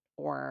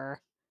or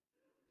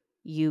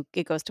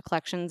it goes to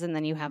collections and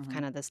then you have Mm-hmm.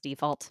 kind of this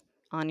default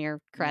on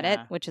your credit,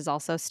 Yeah. which is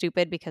also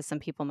stupid because some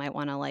people might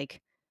want to like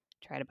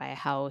try to buy a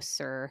house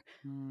or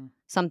Mm.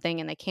 something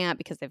and they can't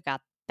because they've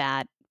got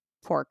that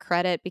poor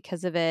credit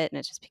because of it and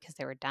it's just because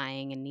they were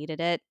dying and needed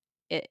it.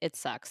 It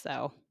sucks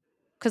though.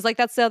 Cuz like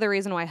that's the other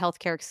reason why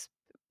healthcare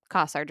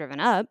costs are driven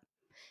up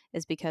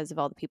is because of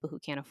all the people who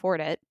can't afford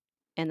it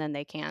and then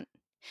they can't.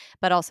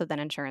 But also then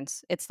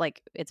insurance, it's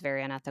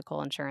very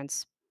unethical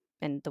insurance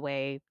and the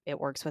way it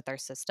works with our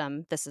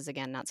system. This is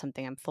again not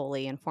something I'm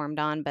fully informed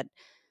on, but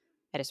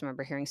I just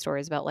remember hearing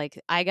stories about, like,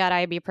 I got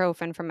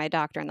ibuprofen from my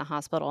doctor in the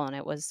hospital, and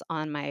it was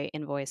on my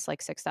invoice,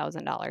 like,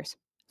 $6,000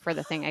 for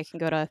the thing I can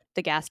go to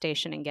the gas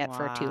station and get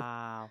for 2.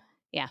 Wow.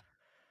 Yeah.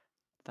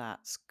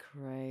 That's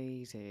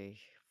crazy.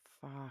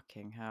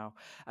 Fucking hell.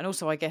 And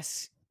also, I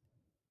guess,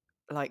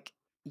 like,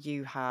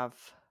 you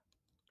have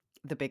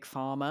the big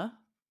pharma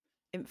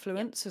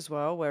Yep. influence as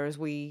well, whereas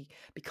we,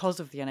 because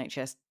of the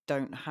NHS,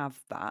 don't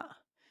have that.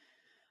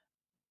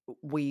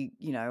 We,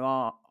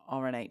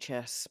 our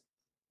NHS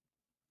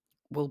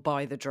will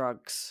buy the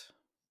drugs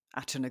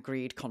at an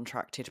agreed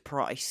contracted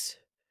price.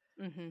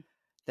 Mhm.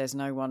 There's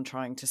no one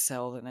trying to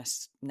sell the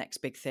next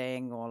big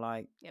thing or,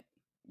 like, Yep.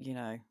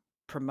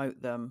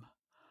 promote them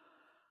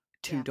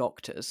to Yeah.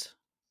 doctors.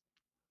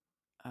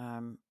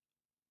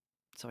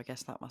 So I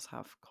guess that must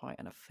have quite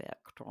an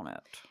effect on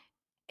it.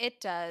 It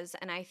does,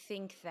 and I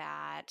think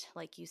that,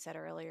 like you said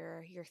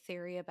earlier, your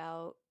theory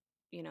about,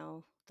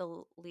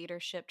 the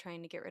leadership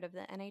trying to get rid of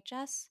the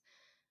NHS,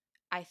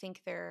 I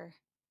think there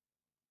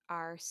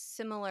are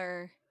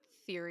similar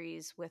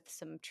theories with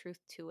some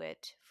truth to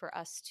it for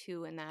us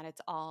too, in that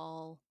it's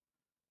all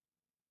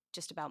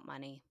just about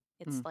money.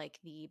 It's Mm, like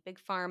the big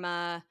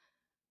pharma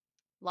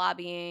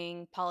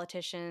lobbying,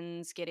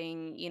 politicians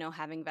getting,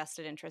 having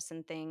vested interests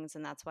in things.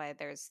 And that's why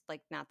there's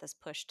like not this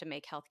push to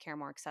make healthcare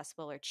more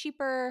accessible or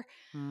cheaper.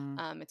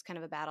 mm, It's kind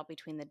of a battle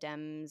between the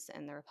Dems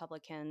and the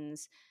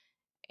Republicans.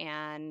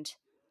 And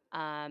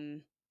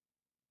um,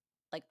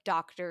 like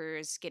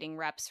doctors getting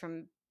reps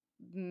from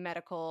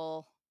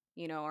medical,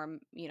 or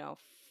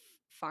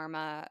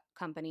pharma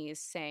companies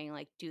saying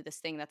like do this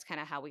thing. That's kind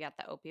of how we got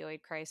the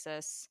opioid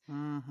crisis,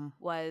 mhm,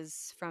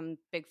 was from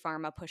big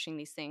pharma pushing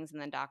these things,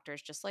 and then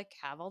doctors just like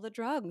have all the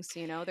drugs.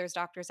 There's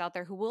doctors out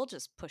there who will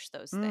just push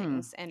those mm.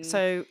 things. And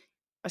So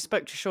I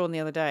spoke to Sean the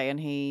other day, and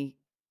he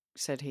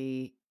said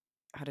he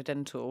had a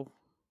dental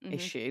mhm,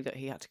 issue that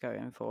he had to go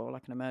in for,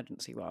 like an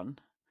emergency one,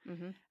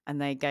 mhm.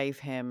 and they gave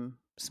him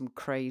some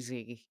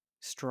crazy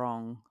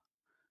strong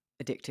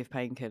addictive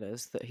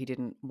painkillers that he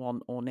didn't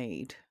want or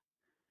need.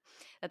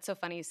 That's so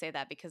funny you say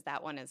that, because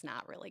that one is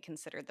not really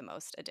considered the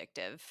most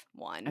addictive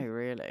Oh, one.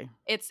 really?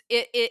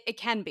 It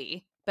can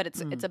be, but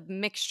it's Mm, a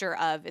mixture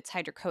of, it's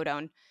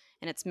hydrocodone,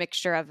 and it's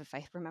mixture of, if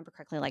I remember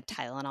correctly, like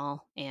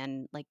Tylenol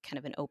and like kind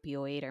of an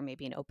opioid or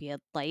maybe an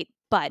opiate light.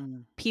 But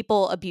mm,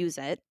 people abuse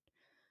it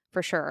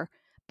for sure.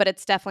 But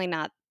it's definitely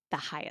not the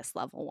highest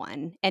level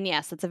one. And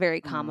yes, it's a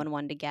very mm. common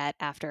one to get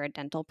after a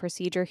dental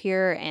procedure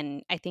here.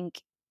 And I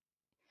think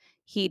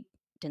he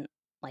didn't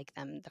like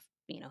them.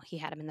 He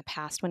had them in the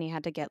past when he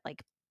had to get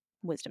like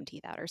wisdom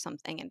teeth out or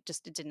something, and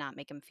just it did not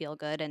make him feel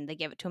good. And they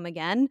gave it to him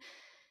again,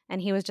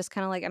 and he was just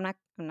kind of like, I'm not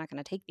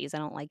going to take these. I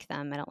don't like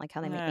them. I don't like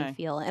how they make me No.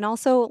 feel. And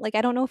also, like,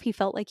 I don't know if he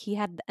felt like he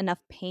had enough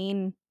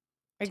pain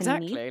to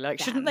need Exactly. Like,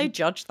 shouldn't they them.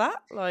 judge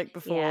that, like,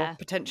 before Yeah.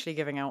 potentially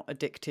giving out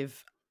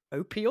addictive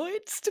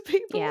opioids to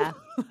people? Yeah.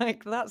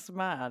 Like, that's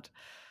mad.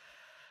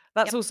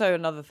 That's Yep. also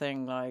another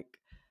thing, like,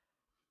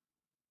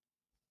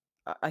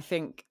 I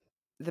think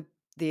the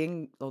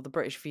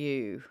British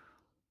view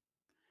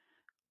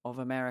of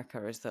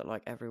America is that,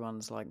 like,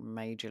 everyone's, like,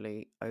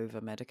 majorly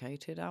over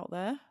medicated out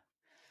there.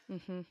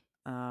 Mhm.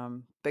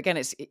 But again,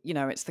 it's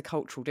the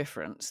cultural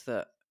difference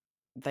that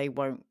they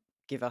won't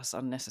give us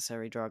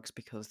unnecessary drugs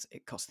because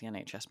it costs the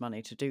NHS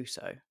money to do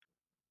so.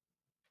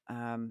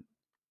 Um,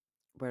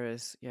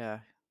 Whereas,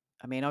 yeah,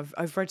 I mean,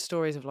 I've read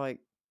stories of, like,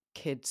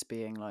 kids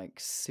being, like,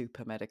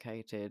 super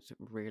medicated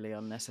really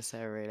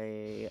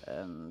unnecessarily,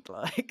 and,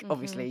 like, Mhm.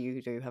 obviously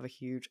you do have a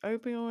huge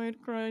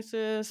opioid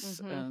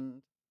crisis, Mhm.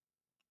 and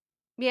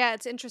Yeah,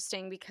 it's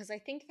interesting because I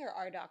think there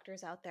are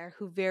doctors out there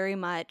who very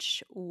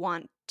much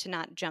want to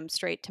not jump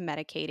straight to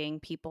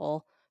medicating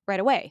people right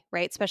away,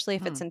 right? Especially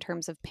if it's mm, in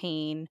terms of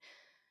pain.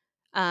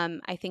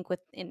 I think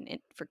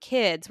for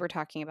kids, we're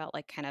talking about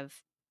like kind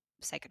of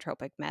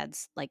psychotropic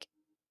meds, like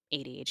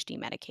ADHD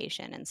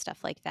medication and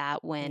stuff like that.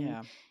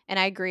 yeah, And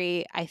I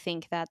agree. I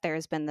think that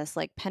there's been this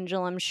like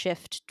pendulum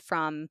shift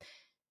from,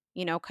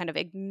 kind of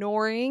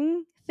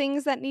ignoring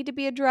things that need to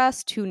be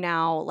addressed to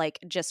now like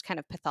just kind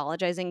of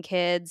pathologizing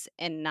kids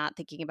and not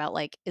thinking about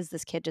like, is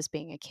this kid just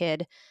being a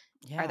kid?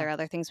 Are yeah, there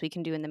other things we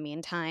can do in the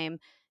meantime?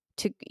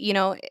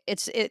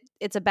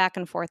 It's a back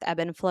and forth ebb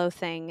and flow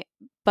thing.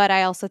 But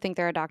I also think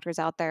there are doctors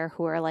out there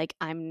who are like,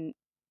 I'm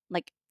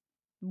like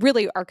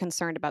really are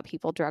concerned about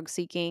people drug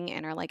seeking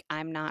and are like,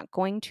 I'm not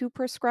going to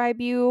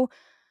prescribe you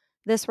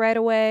this right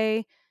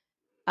away.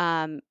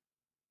 Um,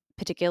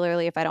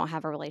 Particularly if I don't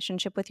have a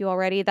relationship with you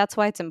already. That's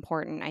why it's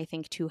important, I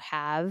think, to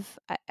have,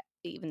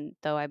 even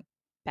though I'm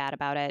bad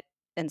about it.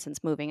 And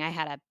since moving, I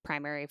had a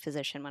primary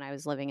physician when I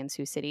was living in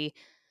Sioux City.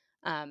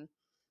 Um,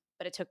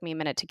 but it took me a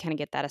minute to kind of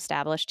get that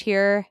established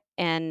here.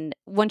 And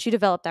once you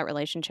develop that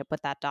relationship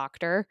with that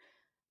doctor,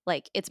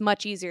 like it's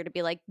much easier to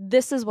be like,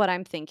 this is what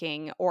I'm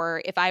thinking.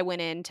 Or if I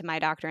went in to my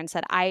doctor and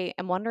said, I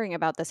am wondering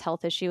about this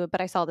health issue,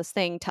 but I saw this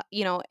thing,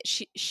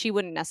 she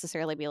wouldn't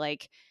necessarily be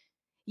like,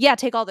 yeah,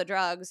 take all the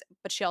drugs,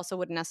 but she also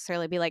wouldn't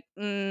necessarily be like,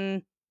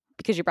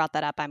 because you brought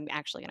that up, I'm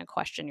actually going to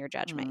question your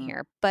judgment mm,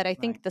 here. But I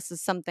right, think this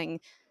is something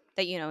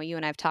that, you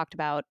and I've talking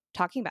about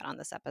on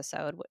this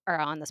episode or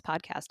on this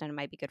podcast, and it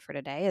might be good for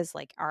today, is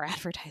like our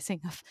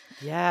advertising of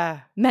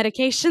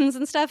medications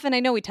and stuff. And I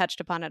know we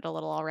touched upon it a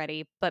little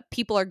already, but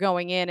people are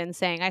going in and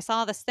saying, I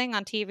saw this thing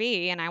on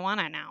TV and I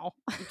want it now.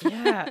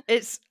 Yeah,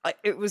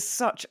 it was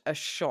such a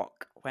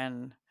shock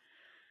when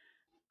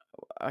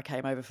I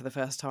came over for the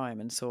first time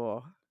and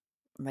saw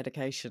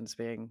medications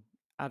being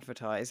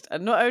advertised,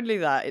 and not only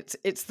that,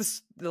 it's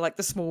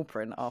the small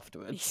print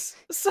afterwards.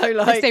 So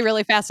like they say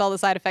really fast all the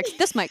side effects.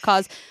 This might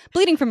cause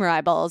bleeding from your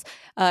eyeballs,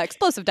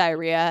 explosive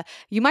diarrhea.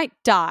 You might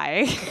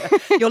die.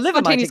 Your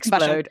liver might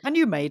explode, and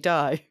you may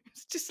die.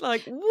 It's just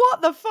like,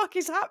 what the fuck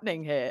is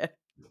happening here?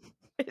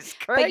 It's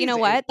crazy. But you know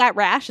what? That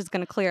rash is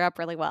going to clear up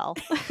really well.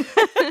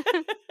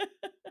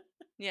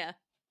 Yeah.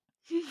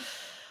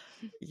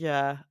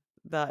 Yeah,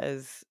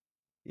 that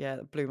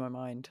blew my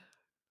mind,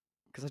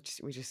 because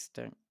we just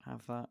don't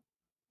have that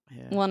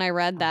here. Well, and I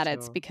read that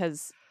it's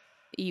because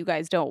you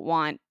guys don't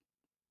want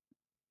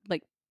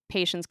like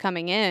patients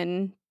coming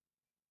in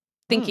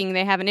thinking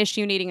they have an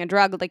issue needing a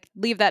drug. Like,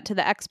 leave that to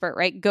the expert,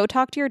 right? Go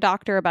talk to your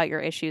doctor about your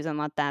issues and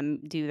let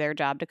them do their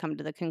job to come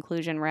to the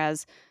conclusion.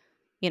 Whereas,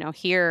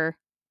 here,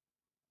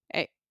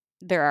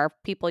 there are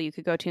people you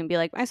could go to and be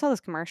like, I saw this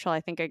commercial, I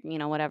think,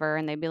 whatever.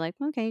 And they'd be like,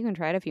 okay, you can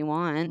try it if you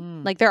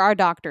want. Like, there are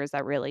doctors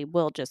that really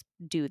will just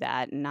do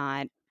that and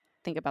not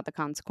think about the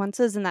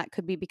consequences. And that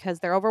could be because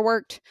they're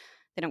overworked.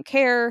 They don't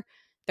care.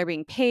 They're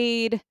being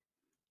paid,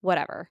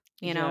 whatever,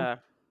 Yeah.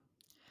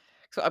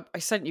 So I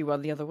sent you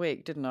one the other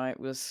week, didn't I? It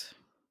was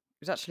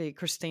actually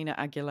Christina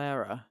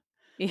Aguilera.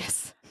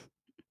 Yes.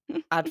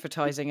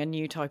 Advertising a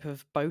new type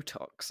of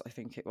Botox, I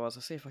think it was.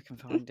 I'll see if I can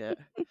find it.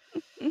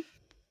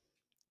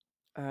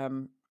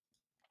 And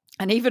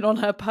even on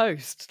her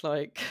post,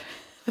 like,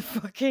 the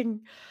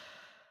fucking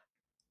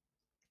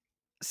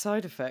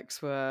side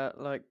effects were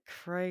like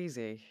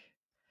crazy.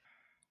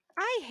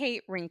 I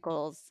hate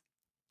wrinkles.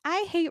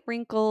 I hate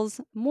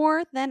wrinkles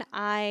more than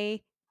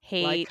I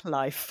hate like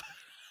life.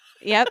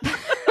 Yep.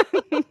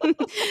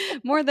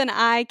 More than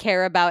I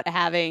care about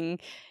having,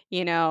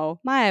 my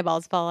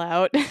eyeballs fall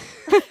out.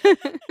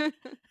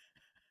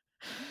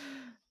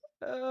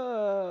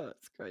 Oh,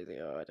 it's crazy.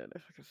 Oh, I don't know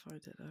if I can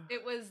find it now.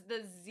 It was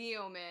the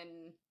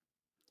Xeomin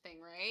thing,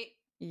 right?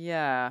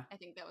 Yeah. I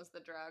think that was the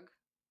drug.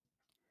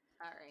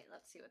 All right,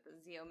 let's see what the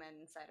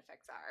Xeomin side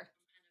effects are.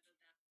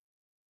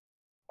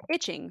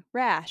 Itching,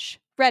 rash,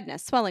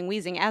 redness, swelling,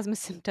 wheezing, asthma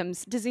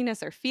symptoms,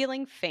 dizziness, or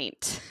feeling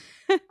faint.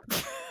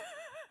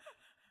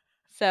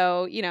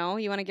 So, you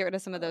want to get rid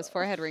of some of those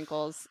forehead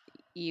wrinkles.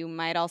 You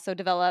might also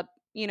develop,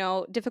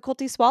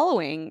 difficulty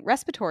swallowing,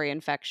 respiratory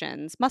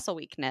infections, muscle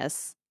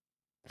weakness,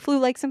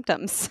 flu-like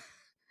symptoms.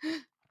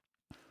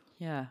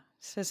 Yeah. It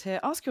says here,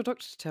 ask your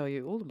doctor to tell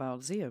you all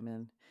about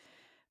Xeomin.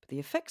 But the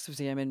effects of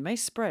Xeomin may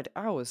spread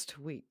hours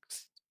to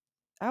weeks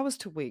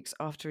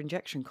after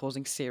injection,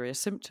 causing serious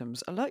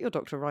symptoms. Alert your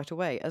doctor right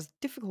away, as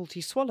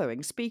difficulty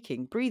swallowing,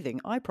 speaking, breathing,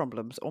 eye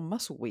problems, or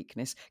muscle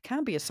weakness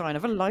can be a sign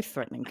of a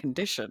life-threatening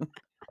condition.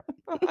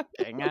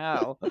 Fucking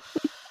hell.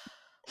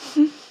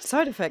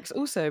 Side effects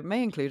also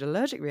may include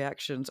allergic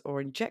reactions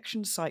or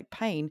injection site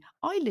pain,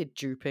 eyelid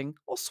drooping,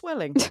 or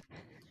swelling.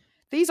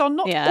 These are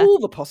not all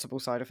the possible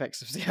side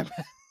effects of Xeomin.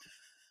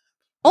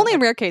 Only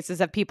in rare cases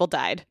have people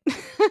died.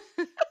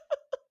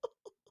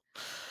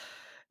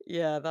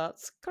 Yeah,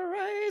 that's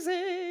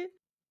crazy.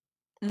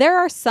 There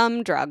are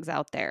some drugs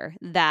out there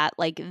that,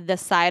 like, the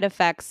side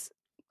effects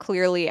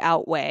clearly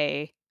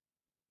outweigh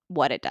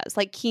what it does.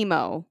 Like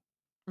chemo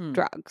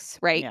drugs,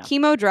 right? Yeah.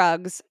 Chemo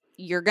drugs,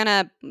 you're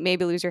gonna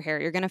maybe lose your hair,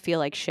 you're gonna feel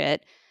like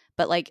shit,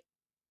 but like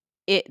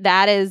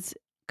that is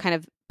kind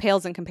of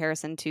pales in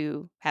comparison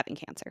to having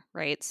cancer,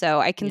 right? So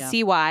I can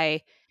see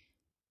why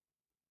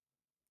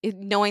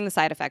knowing the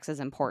side effects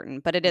is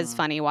important, but it is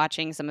funny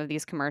watching some of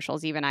these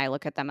commercials. Even I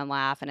look at them and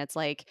laugh, and it's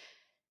like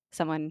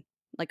someone,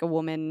 like a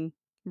woman,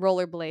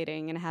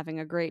 rollerblading and having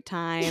a great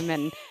time,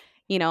 and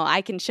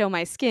I can show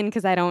my skin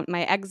because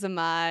my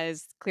eczema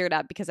is cleared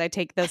up because I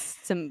take this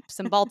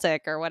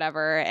Cymbaltic or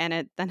whatever,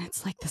 and then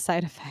it's like the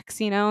side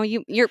effects.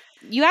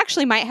 You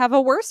actually might have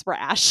a worse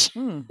rash.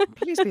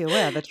 Please be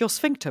aware that your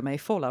sphincter may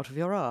fall out of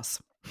your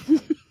ass.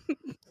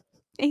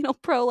 Anal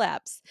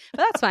prolapse. But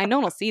that's fine. No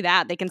one will see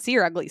that. They can see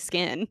your ugly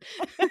skin.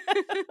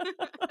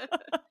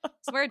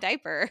 Just wear a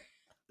diaper.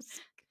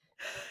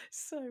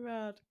 So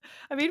bad.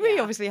 I mean, we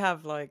obviously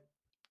have, like,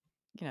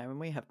 when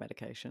we have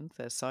medications,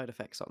 there's side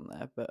effects on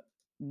there, but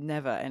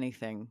never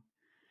anything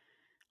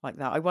like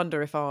that. I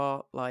wonder if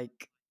our,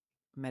 like,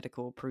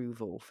 medical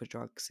approval for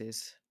drugs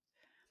is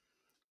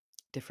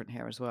different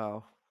here as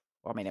well.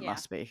 Well, I mean, it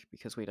must be,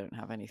 because we don't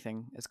have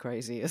anything as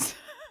crazy as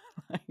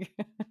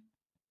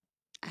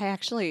I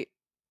actually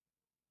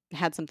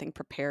had something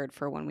prepared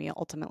for when we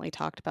ultimately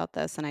talked about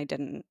this, and I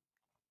didn't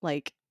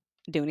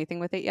do anything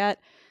with it yet.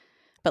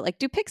 But like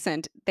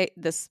Dupixent,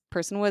 this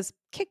person was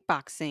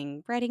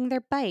kickboxing, riding their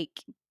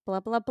bike,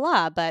 blah blah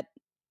blah. But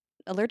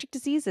allergic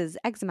diseases,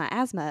 eczema,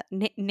 asthma,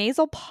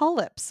 nasal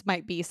polyps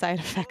might be side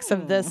effects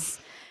of this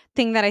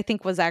thing that I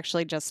think was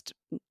actually just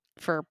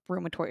for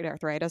rheumatoid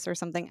arthritis or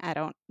something. I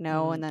don't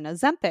know. And then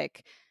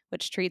Ozempic,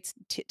 which treats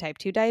type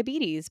 2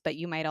 diabetes. But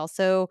you might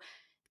also,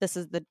 this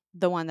is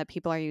the one that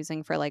people are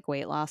using for like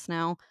weight loss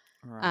now.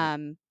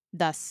 Right.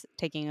 Thus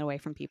taking it away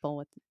from people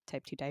with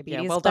type 2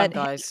 diabetes. Yeah, well done,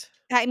 guys.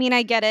 I mean,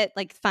 I get it,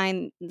 like,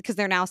 fine, because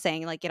they're now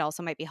saying, like, it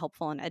also might be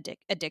helpful in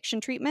addiction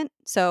treatment.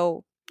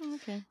 So,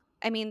 Okay.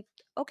 I mean,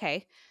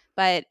 okay.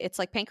 But it's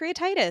like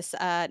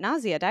pancreatitis,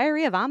 nausea,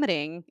 diarrhea,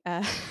 vomiting,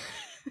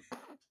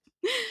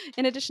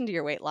 in addition to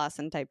your weight loss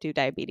and type 2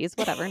 diabetes,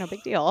 whatever, no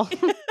big deal.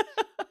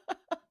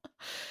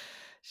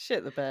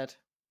 Shit the bed.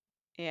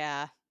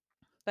 Yeah.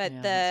 But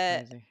yeah,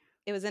 that's crazy.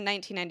 It was in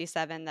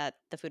 1997 that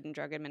the Food and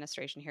Drug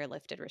Administration here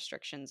lifted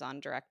restrictions on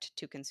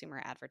direct-to-consumer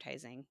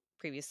advertising.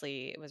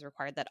 Previously, it was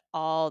required that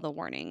all the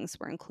warnings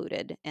were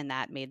included, and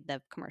that made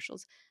the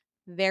commercials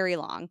very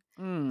long.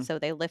 So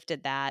they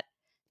lifted that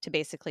to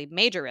basically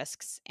major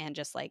risks and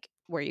just like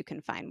where you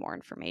can find more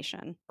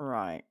information.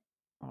 Right.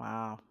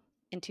 Wow.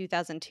 In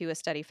 2002, a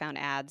study found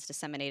ads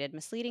disseminated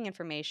misleading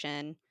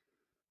information.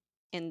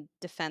 In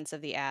defense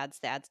of the ads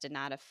did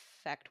not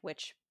affect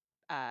which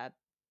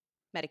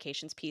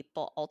medications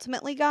people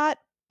ultimately got,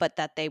 but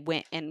that they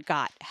went and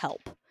got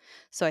help.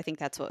 So I think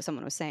that's what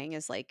someone was saying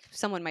is like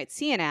someone might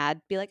see an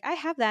ad, be like, I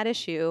have that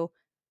issue.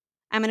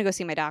 I'm going to go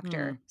see my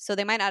doctor. So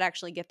they might not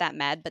actually get that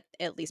med, but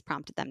at least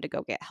prompted them to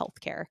go get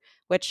health care,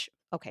 which,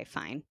 okay,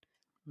 fine.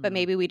 But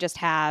maybe we just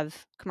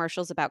have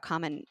commercials about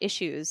common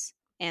issues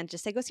and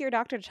just say, go see your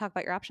doctor to talk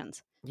about your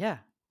options. Yeah.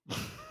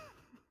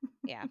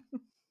 Yeah.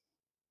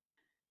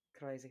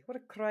 Crazy. What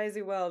a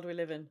crazy world we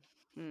live in.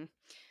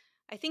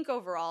 I think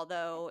overall,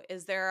 though,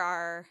 is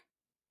there's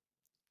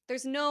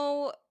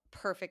no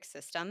perfect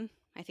system.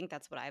 I think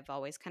that's what I've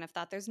always kind of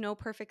thought. There's no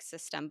perfect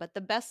system, but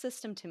the best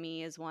system to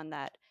me is one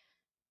that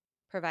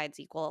provides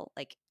equal,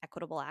 like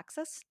equitable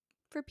access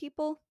for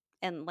people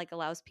and like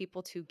allows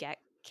people to get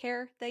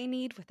care they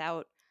need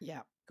without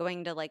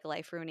going to like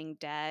life ruining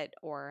debt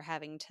or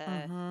having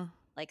to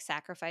like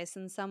sacrifice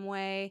in some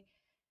way.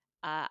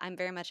 I'm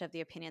very much of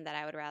the opinion that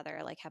I would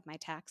rather like have my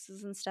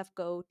taxes and stuff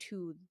go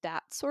to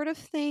that sort of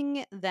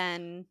thing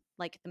than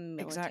like the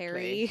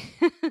military.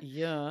 Exactly.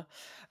 Yeah.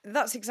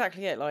 That's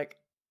exactly it. Like,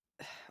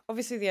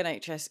 obviously the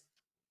NHS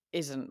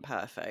isn't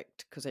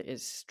perfect because it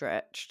is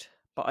stretched,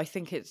 but I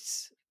think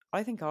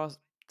our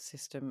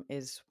system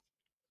is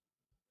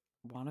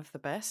one of the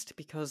best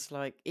because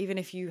like even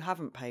if you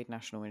haven't paid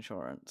national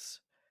insurance,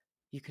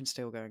 you can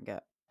still go and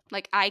get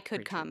like I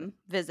could come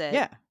visit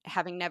Yeah.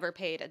 having never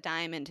paid a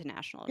dime into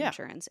national Yeah.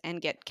 insurance and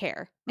get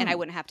care. And I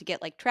wouldn't have to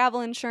get like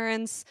travel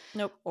insurance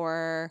Nope.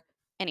 or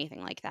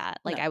anything like that.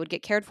 Like No. I would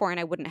get cared for and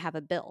I wouldn't have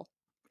a bill.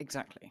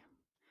 Exactly.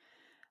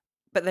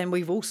 But then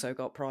we've also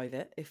got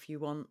private if you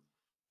want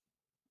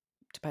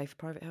to pay for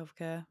private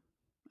healthcare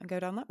and go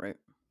down that route.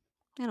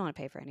 I don't want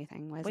to pay for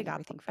anything. Why We isn't got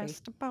everything the free?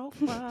 best of both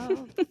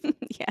worlds.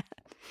 Yeah.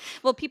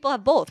 Well, people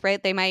have both,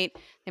 right? They might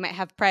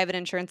have private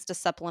insurance to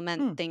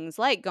supplement things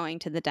like going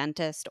to the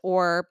dentist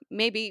or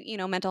maybe, you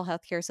know, mental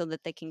health care so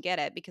that they can get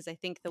it. Because I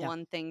think the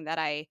one thing that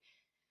I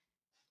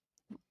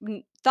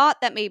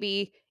thought that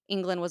maybe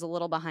England was a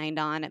little behind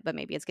on, but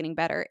maybe it's getting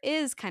better,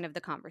 is kind of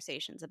the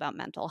conversations about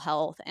mental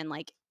health and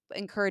like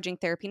encouraging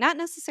therapy, not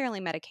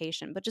necessarily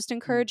medication, but just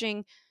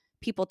encouraging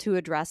people to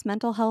address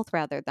mental health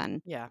rather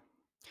than. Yeah.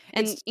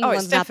 And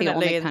England's not the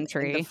only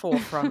country. In the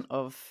forefront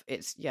of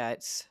it's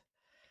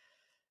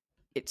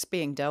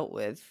being dealt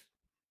with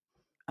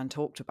and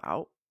talked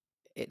about.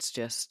 It's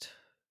just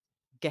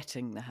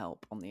getting the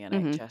help on the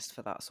NHS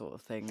for that sort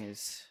of thing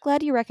is...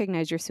 Glad you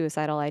recognize your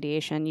suicidal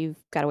ideation.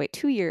 You've got to wait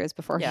 2 years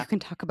before you can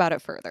talk about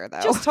it further,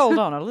 though. Just hold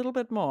on a little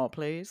bit more,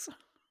 please.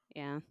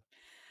 Yeah.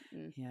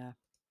 Yeah.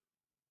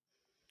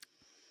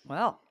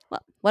 Well,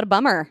 what a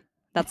bummer.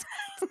 That's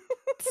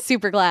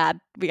super glad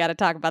we got to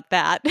talk about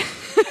that.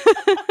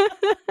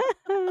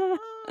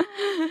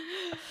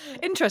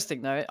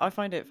 Interesting, though. I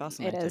find it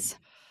fascinating. It is.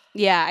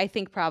 Yeah, I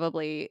think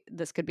probably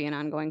this could be an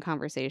ongoing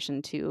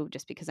conversation, too,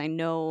 just because I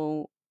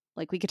know,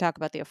 like, we could talk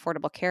about the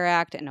Affordable Care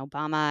Act and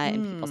Obama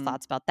and people's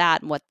thoughts about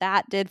that and what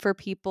that did for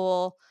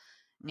people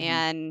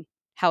and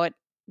how it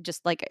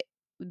just, like,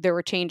 there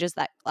were changes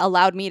that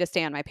allowed me to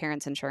stay on my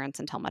parents' insurance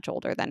until much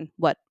older than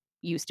what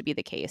used to be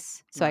the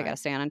case. So I got to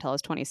stay on until I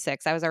was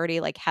 26. I was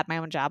already, like, had my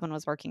own job and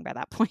was working by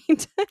that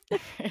point.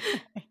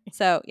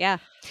 So, yeah.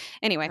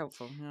 Anyway,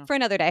 for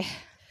another day.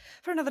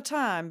 For another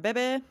time,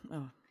 baby.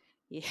 Oh.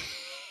 Yeah.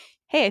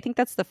 Hey, I think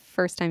that's the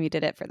first time you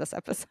did it for this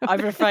episode.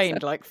 I've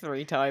refrained like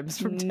 3 times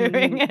from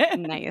doing it.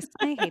 Nice.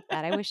 I hate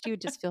that. I wish you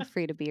would just feel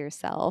free to be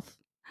yourself.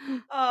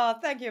 Oh,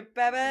 thank you,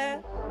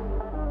 baby.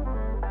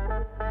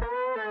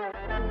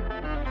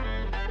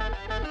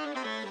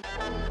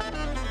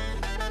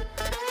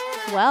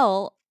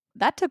 Well,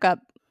 that took up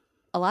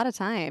a lot of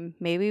time.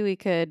 Maybe we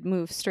could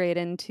move straight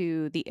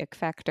into the ick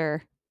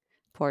factor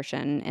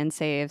portion and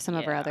save some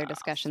of our other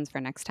discussions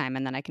for next time,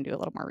 and then I can do a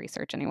little more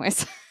research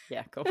anyways.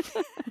 Yeah, cool.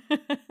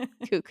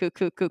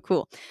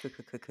 Cool.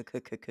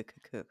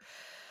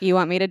 You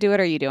want me to do it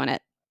or are you doing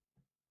it?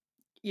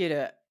 You do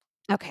it.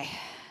 Okay.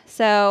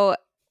 So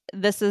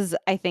this is,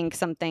 I think,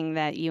 something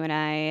that you and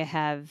I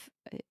have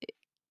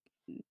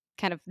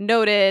kind of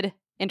noted.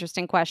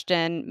 Interesting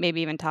question.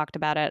 Maybe even talked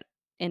about it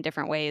in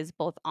different ways,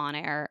 both on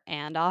air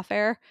and off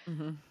air.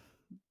 Mm-hmm.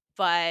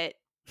 But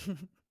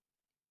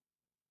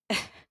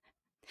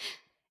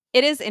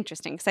it is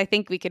interesting because I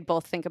think we could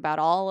both think about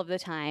all of the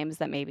times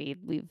that maybe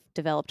we've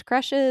developed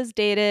crushes,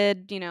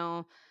 dated,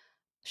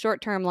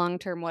 short term, long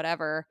term,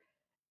 whatever.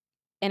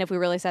 And if we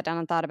really sat down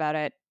and thought about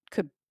it,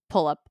 could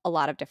pull up a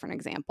lot of different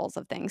examples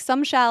of things.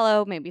 Some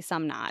shallow, maybe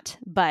some not.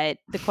 But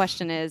the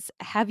question is,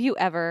 have you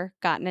ever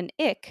gotten an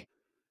ick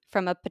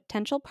from a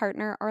potential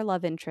partner or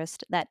love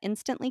interest that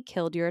instantly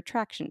killed your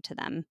attraction to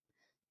them?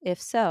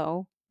 If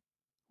so,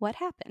 what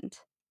happened?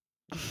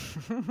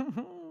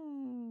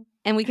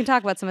 And we can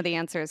talk about some of the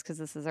answers because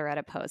this is a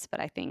Reddit post, but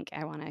I think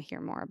I want to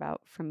hear more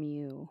about from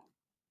you.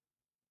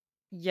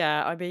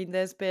 Yeah, I mean,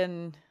 there's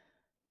definitely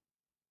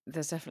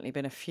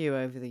been a few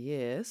over the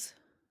years.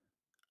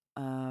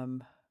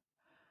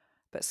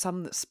 But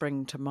some that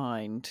spring to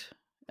mind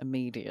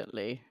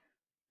immediately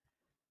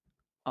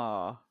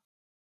are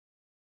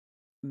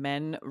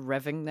men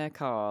revving their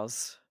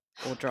cars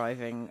or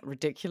driving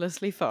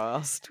ridiculously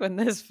fast when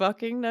there's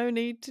fucking no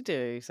need to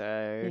do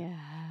so. Yeah.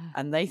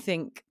 And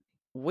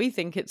we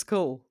think it's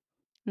cool.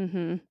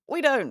 Mm-hmm.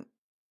 We don't.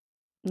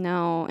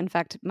 No, in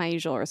fact, my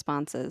usual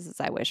response is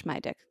I wish my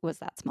dick was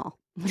that small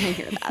when I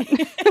hear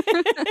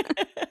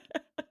that.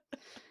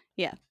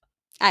 Yeah.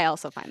 I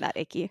also find that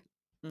icky.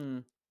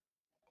 Mm.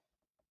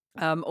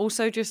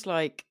 Also just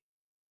like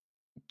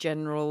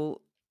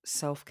general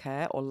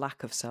self-care or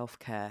lack of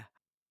self-care.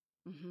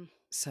 Mm-hmm.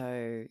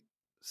 So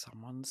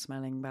someone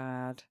smelling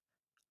bad,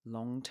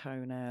 long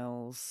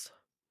toenails.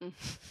 Is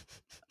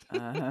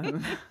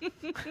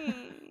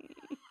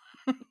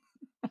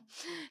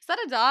that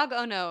a dog?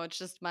 Oh no, it's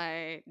just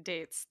my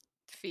date's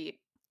feet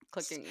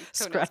toenails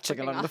Scratching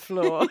clicking along the off.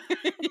 floor.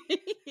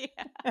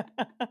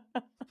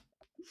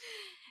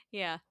 Yeah.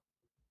 Yeah.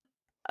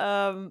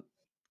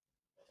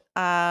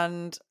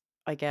 And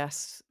I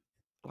guess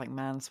like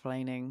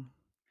mansplaining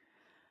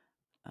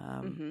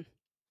Mm-hmm.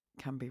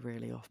 can be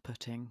really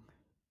off-putting,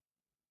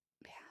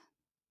 Yeah.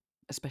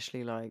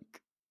 especially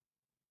like,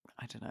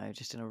 I don't know,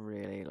 just in a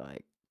really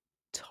like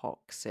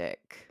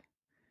toxic,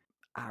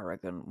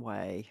 arrogant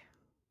way.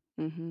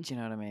 Mm-hmm. Do you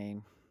know what I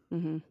mean?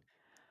 Mm-hmm.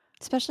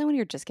 Especially when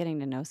you're just getting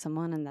to know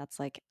someone and that's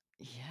like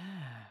Yeah.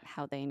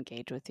 how they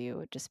engage with you.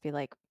 Would just be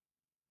like,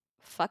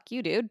 fuck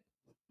you, dude.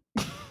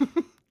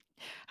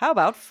 How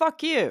about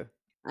fuck you?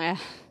 Yeah.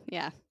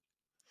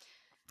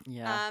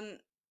 Yeah.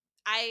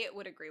 I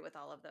would agree with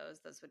all of those.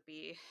 Those would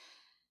be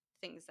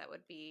things that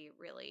would be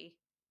really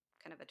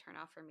kind of a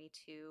turnoff for me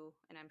too.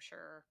 And I'm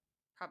sure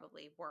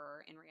probably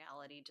were in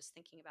reality, just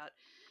thinking about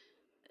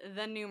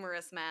the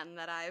numerous men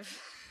that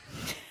I've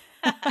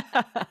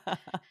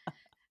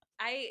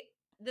I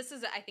this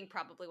is I think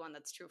probably one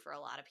that's true for a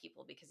lot of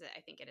people because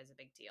I think it is a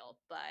big deal.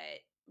 But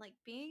like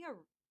being a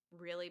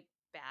really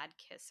bad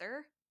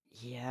kisser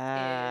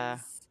Yeah.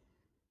 is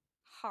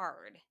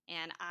hard.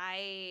 And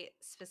I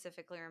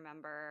specifically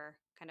remember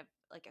kind of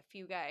like a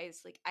few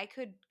guys, like I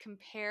could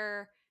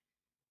compare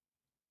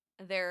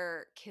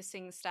their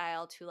kissing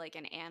style to like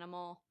an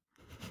animal.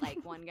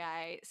 Like one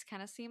guy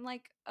kind of seemed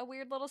like a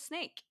weird little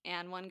snake,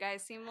 and one guy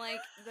seemed like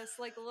this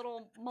like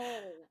little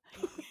mole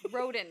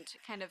rodent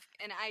kind of.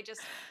 And I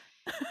just,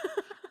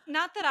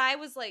 not that I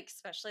was like,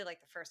 especially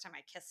like the first time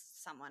I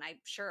kissed someone, I'm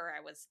sure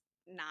I was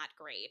not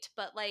great,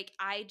 but like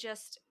I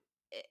just,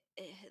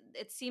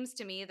 it seems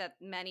to me that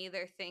many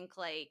either think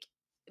like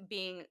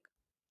being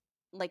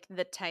like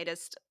the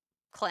tightest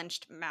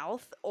clenched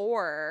mouth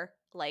or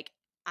like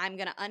I'm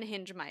gonna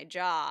unhinge my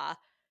jaw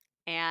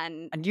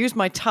and And use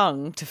my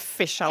tongue to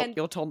fish out and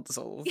your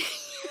tonsils.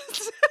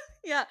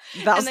 yeah,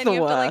 and That's then the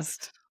you have to like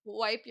worst.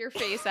 wipe your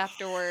face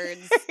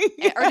afterwards or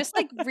Yeah. just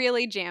like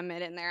really jam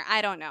it in there.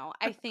 I don't know.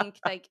 I think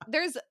like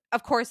there's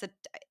of course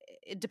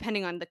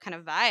depending on the kind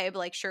of vibe,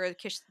 like sure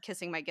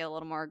kissing might get a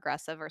little more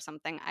aggressive or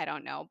something. I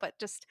don't know, but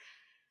just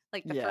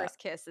like the Yeah. first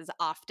kiss is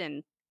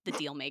often the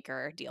deal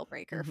maker, deal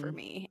breaker for Mhm.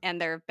 me.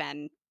 And there have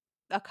been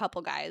a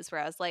couple guys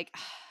where I was like,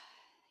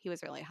 he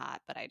was really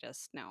hot, but I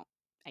just no,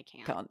 I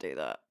can't. Can't do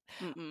that.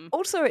 Mm-mm.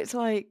 Also, it's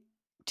like,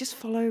 just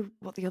follow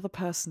what the other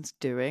person's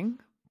doing.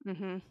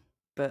 Mm-hmm.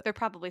 But They're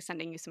probably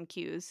sending you some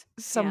cues.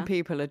 some Yeah.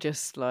 people are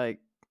just like,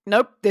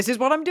 nope, this is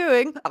what I'm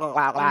doing.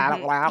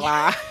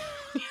 Mm-hmm.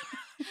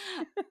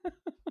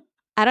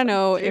 I don't Like,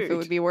 know if it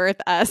would dude. be worth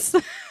us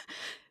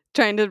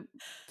trying to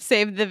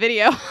save the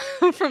video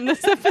from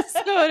this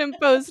episode and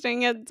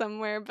posting it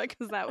somewhere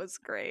because that was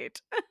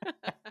great.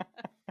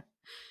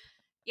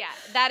 Yeah,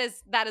 that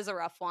is a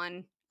rough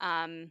one.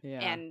 Yeah.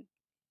 And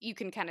you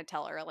can kind of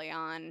tell early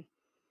on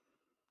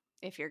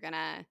if you're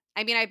gonna.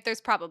 I mean,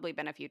 there's probably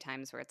been a few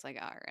times where it's like,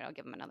 all right, I'll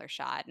give him another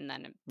shot, and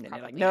then it And then you're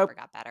like, probably nope. never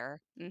got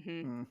better.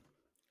 Mm-hmm. Mm.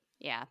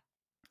 Yeah.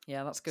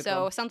 Yeah, that's a good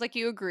So one. sounds like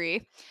you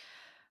agree.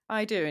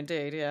 I do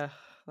indeed. Yeah.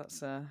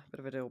 That's a bit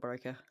of a deal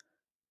breaker.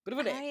 Bit of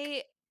an ick.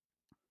 I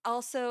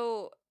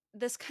also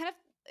this kind of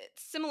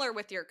it's similar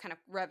with your kind of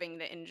revving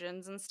the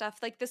engines and stuff.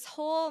 Like this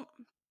whole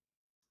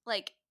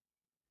like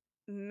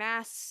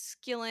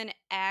masculine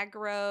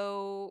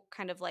aggro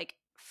kind of like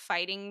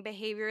fighting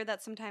behavior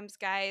that sometimes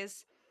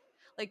guys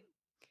like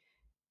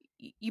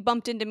you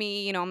bumped into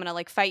me, I'm going to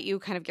like fight you,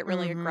 kind of get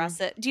really Mhm.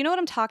 aggressive. Do you know what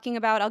I'm talking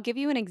about? I'll give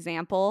you an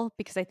example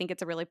because I think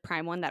it's a really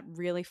prime one that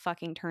really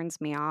fucking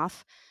turns me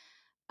off.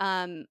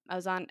 I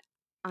was on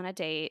a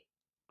date,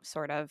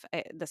 sort of.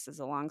 This is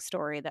a long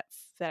story that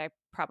I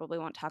probably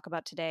won't talk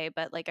about today,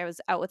 but like I was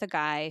out with a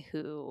guy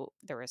who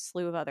there were a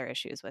slew of other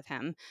issues with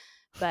him,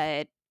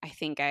 but I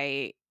think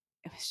it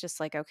was just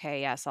like,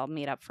 okay, yes, I'll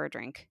meet up for a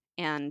drink.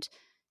 And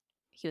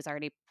he was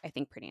already, I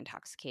think, pretty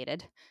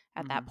intoxicated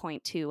at that Mhm.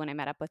 point too. When I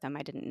met up with him,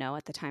 I didn't know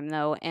at the time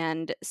though.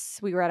 And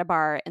we were at a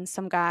bar, and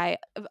some guy,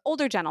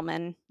 older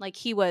gentleman, like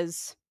I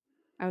was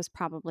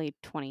probably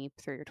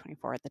 23 or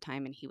 24 at the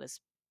time, and he was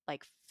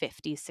like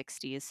 50s,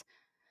 60s.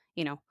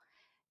 You know,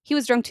 he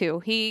was drunk too.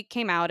 He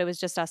came out. It was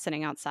just us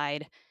sitting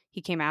outside.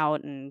 He came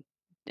out, and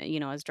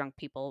as drunk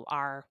people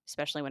are,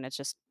 especially when it's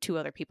just two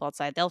other people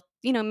outside, they'll,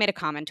 made a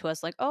comment to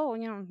us like, "Oh,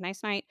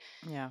 nice night."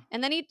 Yeah.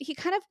 And then he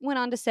kind of went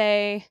on to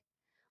say,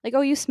 like,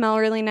 "Oh, you smell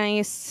really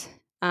nice."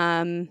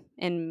 And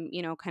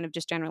kind of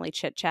just generally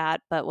chit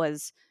chat, but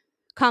was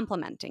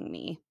complimenting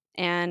me.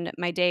 And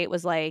my date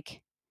was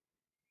like,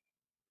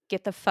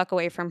 "Get the fuck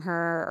away from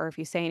her, or if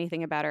you say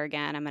anything about her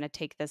again, I'm gonna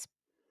take this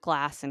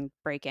glass and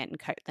break it and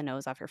cut the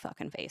nose off your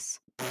fucking face."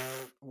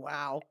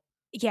 Wow.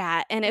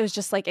 Yeah, and it was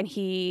just like, and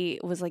he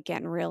was like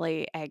getting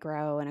really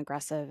aggro and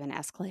aggressive and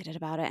escalated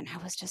about it, and I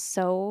was just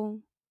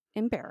so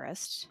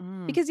embarrassed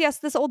Mm. because yes,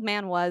 this old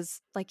man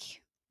was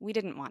like, we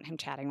didn't want him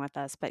chatting with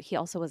us, but he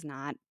also was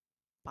not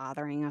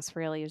bothering us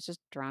really. He was just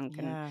drunk,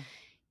 and Yeah.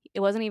 he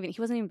wasn't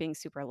even being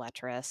super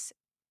lecherous.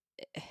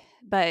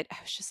 But I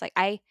was just like,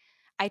 I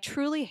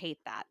truly hate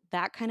that.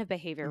 That kind of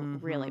behavior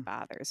really Mhm.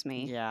 bothers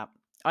me. Yeah.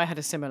 I had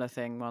a similar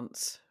thing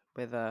once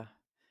with a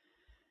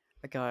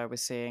guy I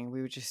was seeing.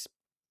 We were just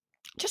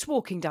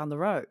walking down the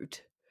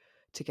road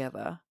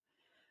together,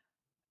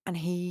 and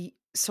he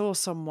saw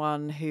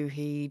someone who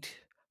he'd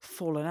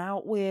fallen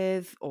out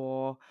with,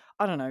 or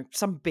I don't know,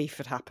 some beef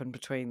had happened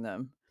between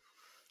them.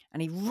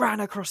 And he ran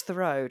across the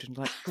road and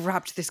like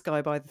grabbed this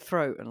guy by the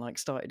throat and like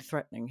started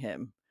threatening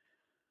him.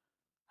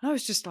 And I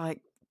was just like,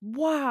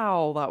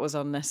 wow, that was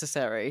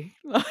unnecessary.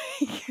 Like,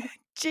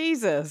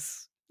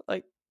 Jesus.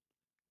 Like,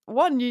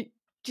 one, you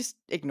just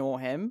ignore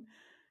him.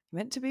 He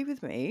meant to be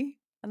with me.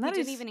 And He that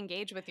didn't is, even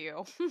engage with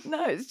you.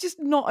 no, it's just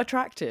not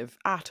attractive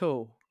at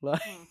all.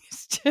 Like, Hmm.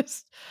 it's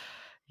just,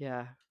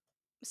 yeah.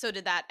 So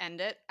did that end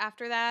it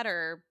after that,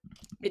 or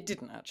It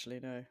didn't actually,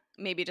 no.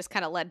 maybe just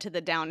kind of led to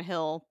the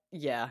downhill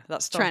Yeah,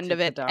 that trend of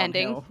started the it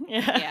ending? downhill.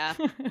 Yeah.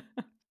 Yeah.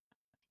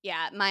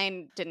 Yeah,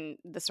 mine didn't.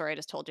 The story I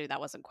just told you, that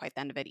wasn't quite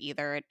the end of it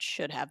either. It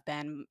should have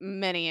been.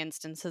 Many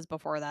instances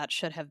before that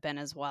should have been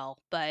as well.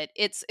 But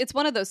it's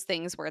one of those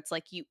things where it's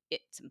like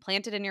it's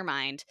implanted in your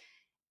mind,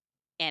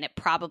 and it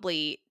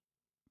probably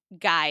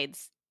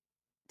guides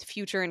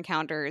future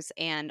encounters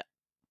and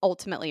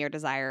ultimately your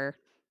desire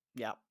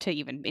Yeah. to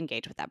even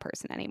engage with that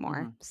person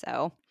anymore. Hmm.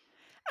 So,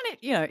 And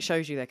it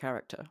shows you their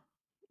character.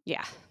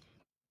 yeah.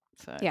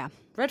 So, Yeah,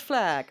 red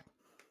flag.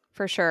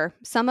 for sure.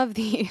 Some of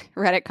the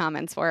Reddit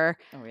comments were,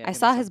 Oh yeah, "I give me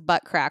saw some. his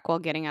butt crack while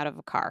getting out of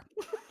a car."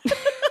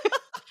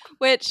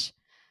 Which,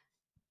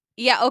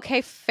 yeah,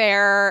 okay,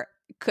 fair.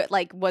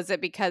 Was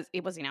it because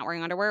was he not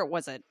wearing underwear?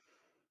 Was it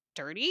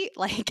dirty?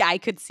 Like, I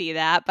could see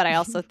that, but I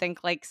also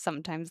think like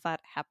sometimes that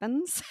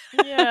happens.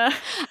 Yeah.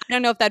 I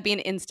don't know if that'd be an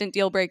instant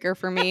deal breaker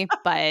for me,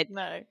 but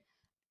No.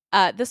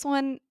 this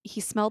one, he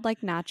smelled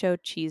like nacho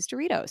cheese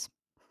Doritos.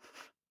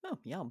 Oh,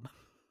 yum.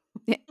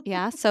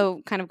 Yeah,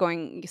 so kind of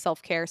going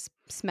self-care,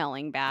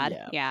 smelling bad.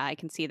 Yeah. Yeah, I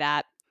can see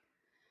that.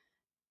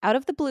 Out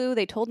of the blue,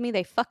 they told me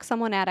they fuck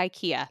someone at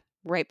IKEA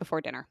right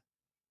before dinner.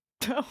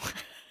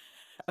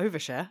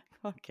 Overshare.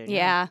 Fucking hell.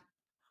 Yeah.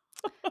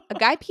 A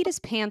guy peed his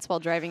pants while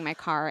driving my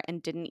car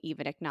and didn't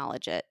even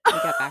acknowledge it. We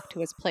got back to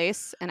his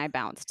place and I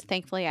bounced.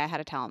 Thankfully, I had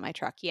a towel in my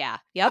truck. Yeah.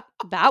 Yep.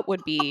 That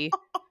would be,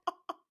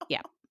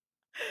 yep.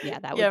 Yeah,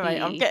 that would Yeah,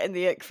 mate, I'm be, getting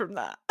the ick from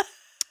that.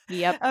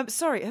 yep.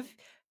 Sorry, have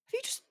you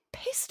just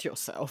pissed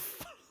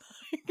yourself?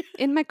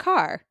 In my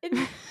car.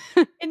 in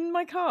in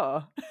my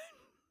car?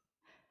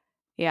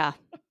 Yeah.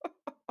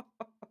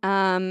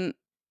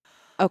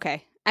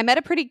 Okay. I met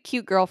a pretty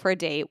cute girl for a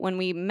date. When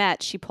we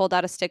met, she pulled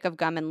out a stick of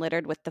gum and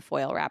littered with the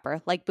foil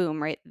wrapper. Like,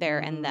 boom, right there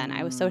and then.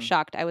 I was so Mm,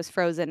 shocked. I was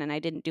frozen and I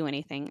didn't do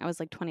anything. I was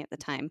like 20 at the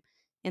time.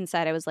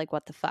 Inside, I was like,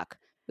 what the fuck?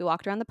 We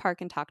walked around the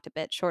park and talked a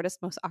bit.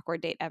 Shortest, most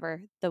awkward date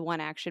ever. The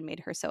one action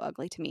made her so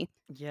ugly to me.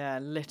 yeah,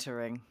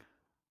 littering.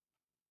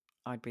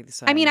 I'd be the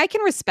I mean, same. I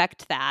can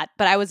respect that,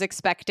 but I was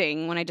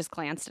expecting when I just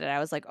glanced at it, I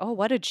was like, oh,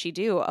 what did she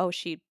do? Oh,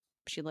 she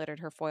littered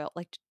her foil.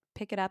 Like,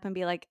 pick it up and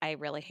be like, I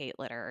really hate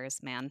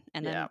litterers, man.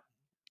 And Yeah.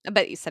 then,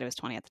 but you said it was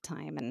 20 at the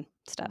time and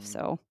stuff. Mm.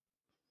 So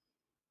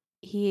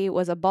he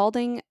was a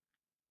balding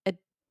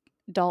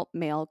adult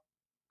male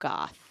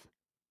goth.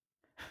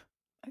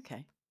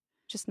 Okay.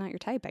 Just not your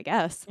type, I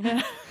guess.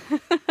 Yeah.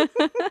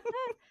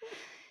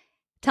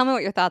 Tell me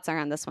what your thoughts are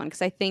on this one,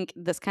 because I think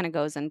this kind of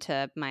goes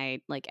into my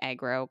like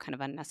aggro, kind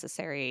of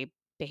unnecessary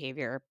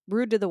behavior.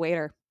 Rude to the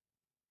waiter.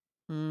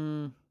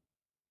 Mm,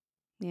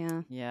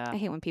 Yeah. yeah. I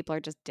hate when people are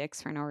just dicks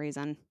for no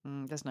reason.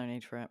 There's no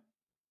need for it.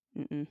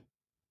 Mm-mm.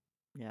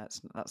 Yeah,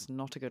 that's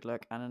not a good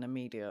look and an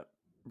immediate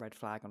red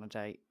flag on a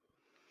date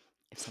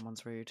if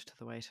someone's rude to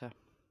the waiter.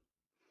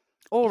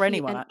 Or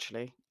anyone,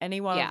 actually.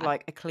 Anyone of Yeah.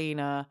 like a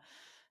cleaner,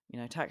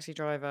 taxi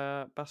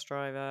driver, bus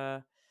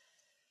driver,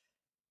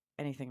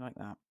 anything like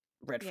that.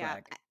 Red Yeah.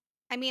 flag.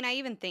 I mean, I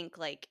even think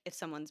like if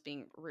someone's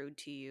being rude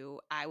to you,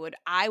 I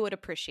would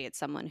appreciate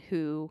someone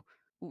who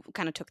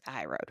kind of took the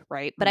high road,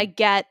 right? But I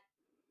get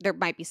there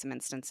might be some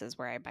instances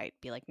where I might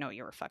be like, no,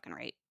 you were fucking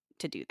right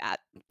to do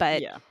that.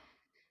 But Yeah.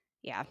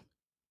 yeah.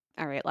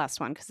 All right, last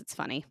one because it's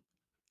funny.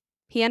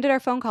 He ended our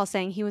phone call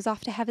saying he was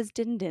off to have his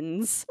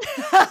din-dins.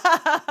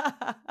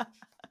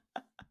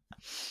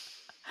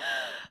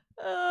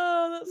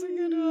 Oh, that's a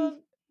good one.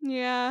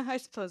 Yeah, I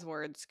suppose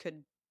words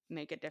could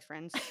make a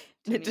difference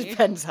to It me.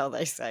 depends how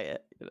they say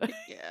it.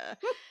 Yeah.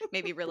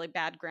 Maybe really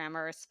bad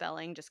grammar or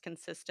spelling just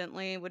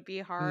consistently would be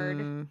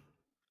hard.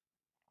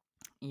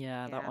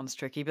 Yeah, that Yeah. one's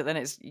tricky. But then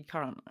you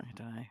can't, I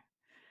don't know.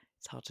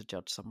 It's hard to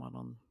judge someone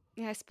on.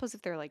 Yeah, I suppose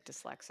if they're like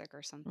dyslexic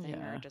or something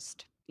or Yeah.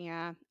 just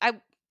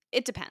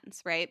it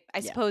depends, right? I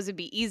Yeah. suppose it'd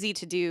be easy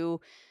to do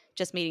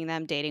just meeting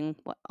them, dating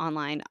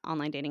online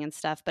dating and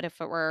stuff, but if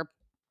it were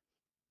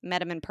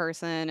met him in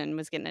person and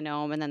was getting to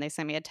know him and then they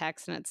send me a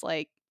text and it's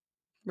like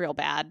real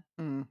bad,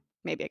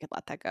 maybe I could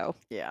let that go.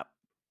 Yeah.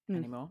 Mm.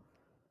 Any more?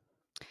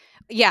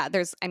 Yeah,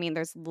 there's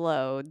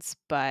loads,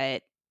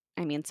 but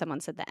I mean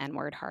someone said the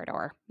N-word hard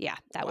or. Yeah,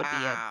 that would be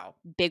a Wow.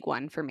 big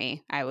one for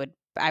me. I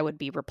would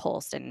be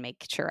repulsed and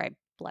make sure I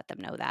let them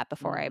know that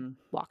before I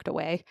walked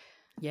away.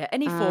 Yeah,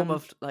 any form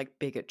of like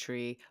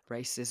bigotry,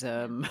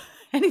 racism,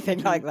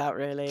 anything like that,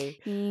 really.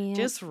 Yeah.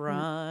 Just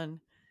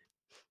run.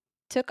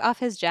 Took off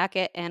his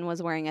jacket and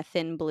was wearing a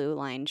thin blue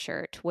line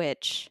shirt,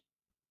 which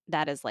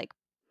that is like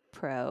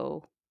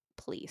pro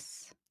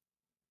police.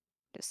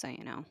 Just so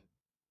you know.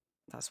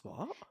 That's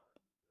what?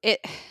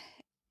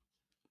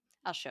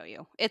 I'll show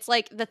you. It's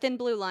like the thin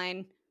blue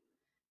line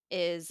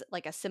is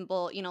like a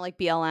symbol, like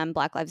BLM,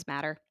 Black Lives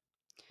Matter.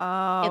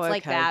 Oh, It's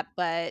like okay. that,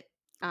 but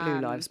Blue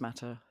Lives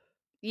Matter.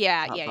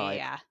 yeah, That yeah, yeah, vibe.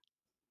 yeah.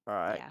 All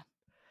right. Yeah.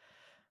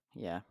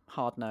 Yeah.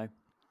 Hard no.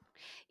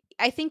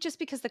 I think just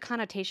because the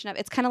connotation of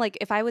it's kind of like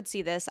if I would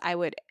see this, I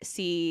would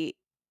see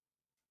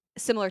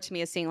similar to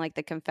me as seeing like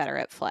the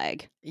Confederate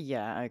flag.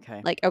 Yeah.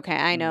 Okay. Like, okay,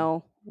 I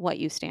know what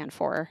you stand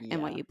for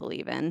and what Yeah. you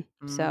believe in.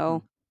 Mm-hmm.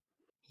 So,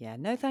 Yeah.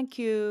 No, thank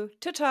you.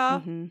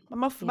 Ta-ta.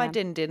 I'm off for my yeah.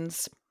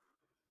 din-dins.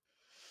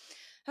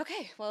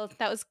 Okay, well,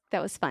 that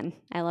was fun.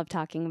 I love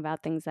talking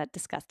about things that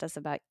disgust us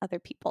about other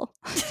people.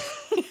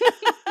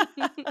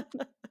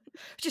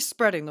 Just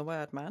spreading the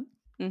word, man.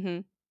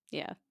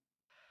 Yeah.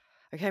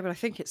 Okay, but I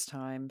think it's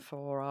time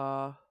for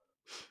our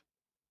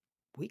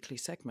weekly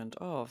segment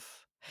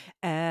of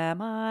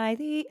Am I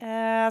the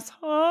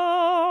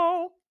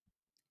Asshole?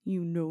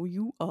 You know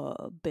you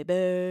are,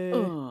 baby.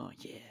 Oh,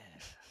 yeah.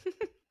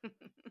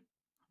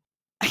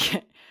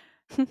 Okay.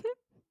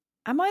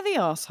 Am I the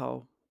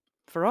asshole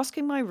for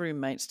asking my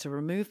roommates to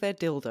remove their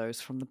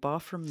dildos from the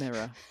bathroom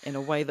mirror in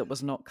a way that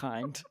was not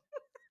kind?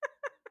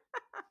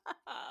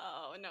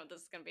 Oh, no,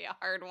 this is going to be a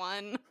hard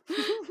one.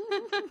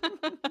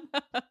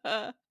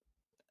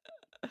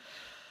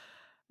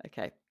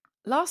 Okay.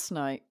 Last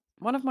night,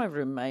 one of my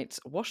roommates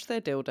washed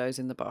their dildos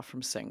in the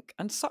bathroom sink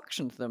and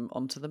suctioned them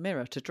onto the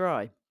mirror to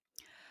dry.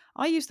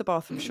 I used the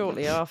bathroom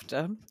shortly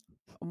after,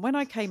 and when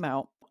I came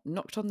out,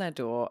 knocked on their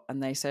door,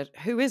 and they said,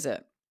 "Who is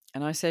it?"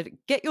 And I said,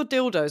 "Get your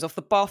dildos off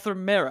the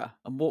bathroom mirror,"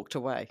 and walked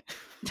away.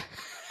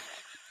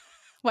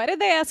 Why did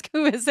they ask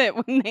who is it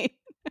when they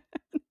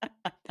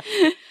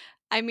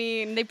I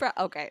mean, they brought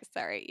okay,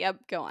 sorry.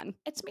 Yep, go on.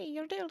 It's me,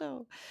 your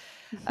dildo.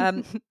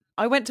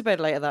 I went to bed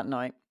later that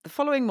night. The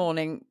following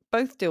morning,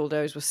 both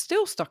dildos were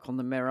still stuck on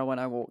the mirror when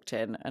I walked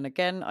in, and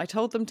again, I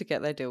told them to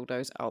get their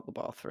dildos out the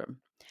bathroom.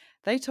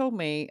 They told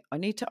me I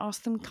need to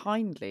ask them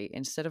kindly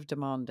instead of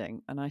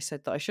demanding, and I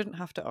said that I shouldn't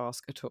have to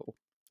ask at all.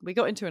 We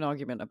got into an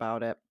argument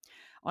about it.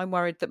 I'm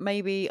worried that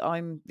maybe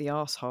I'm the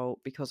asshole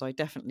because I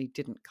definitely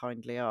didn't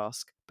kindly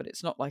ask, but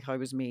it's not like I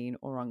was mean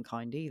or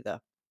unkind either.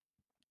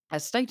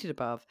 As stated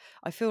above,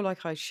 I feel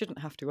like I shouldn't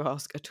have to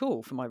ask at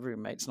all for my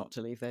roommates not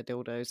to leave their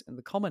dildos in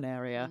the common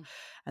area,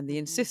 and the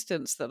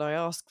insistence that I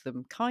ask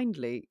them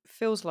kindly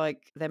feels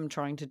like them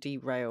trying to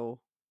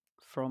derail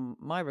from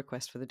my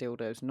request for the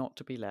dildos not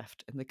to be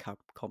left in the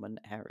common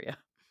area.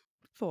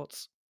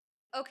 Thoughts?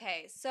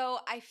 Okay, so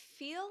I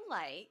feel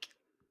like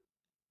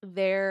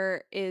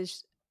there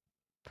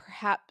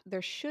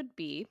should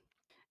be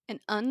an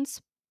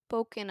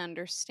unspoken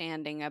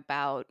understanding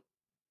about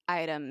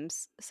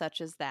items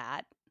such as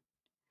that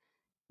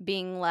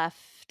being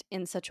left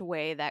in such a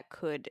way that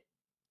could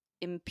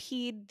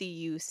impede the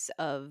use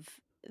of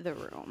the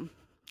room.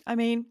 I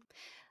mean,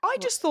 I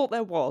just thought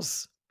there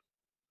was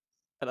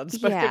an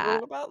unspoken Yeah.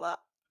 rule about that.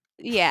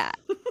 Yeah.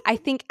 I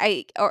think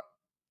or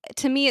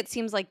to me it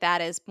seems like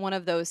that is one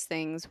of those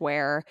things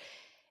where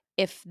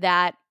if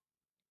that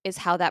is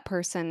how that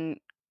person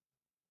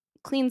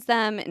cleans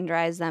them and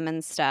dries them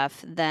and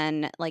stuff,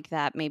 then like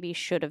that maybe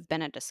should have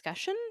been a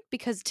discussion,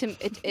 because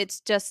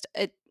it's just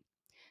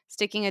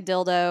sticking a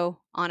dildo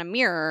on a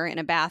mirror in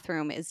a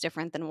bathroom is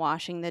different than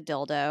washing the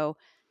dildo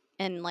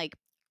and like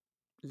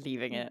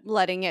leaving it,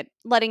 letting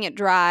it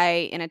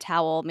dry in a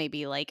towel,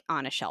 maybe like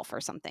on a shelf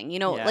or something,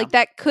 Yeah. like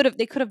they could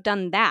have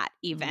done that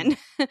even.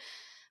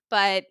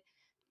 But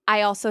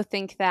I also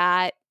think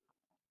that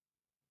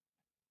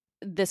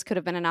this could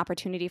have been an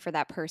opportunity for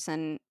that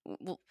person.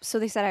 So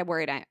they said I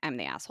worried I'm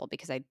the asshole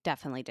because I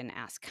definitely didn't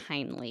ask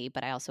kindly,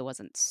 but I also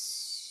wasn't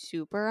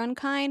super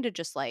unkind,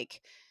 just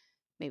like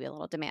maybe a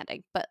little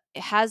demanding. But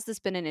has this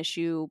been an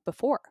issue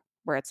before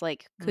where it's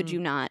like, could you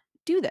not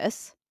do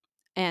this?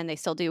 And they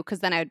still do, because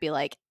then I would be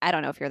like, I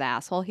don't know if you're the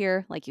asshole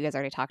here. Like, you guys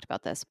already talked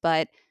about this.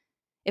 But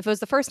if it was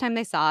the first time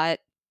they saw it,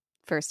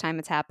 first time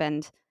it's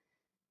happened,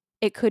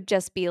 it could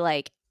just be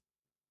like,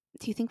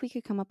 do you think we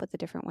could come up with a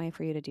different way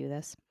for you to do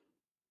this?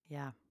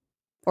 Yeah.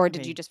 Or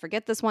did you just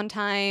forget this one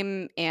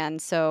time?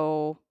 And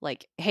so,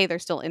 like, hey, they're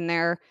still in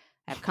there.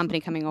 I have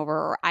company coming over.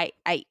 Or I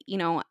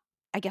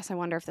guess I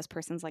wonder if this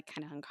person's like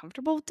kind of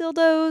uncomfortable with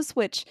dildos,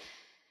 which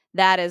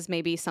that is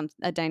maybe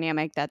a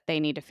dynamic that they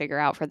need to figure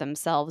out for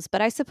themselves.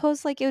 But I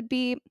suppose like it would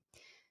be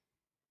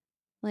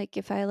like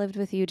if I lived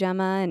with you,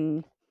 Gemma,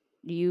 and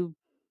you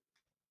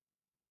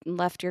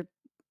left your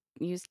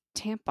used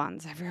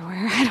tampons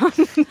everywhere. I don't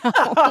know.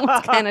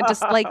 It's kind of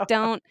just like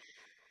don't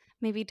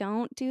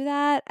do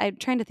that. I'm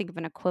trying to think of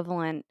an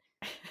equivalent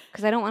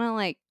because I don't want to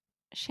like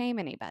shame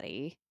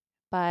anybody,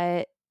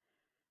 but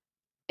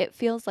it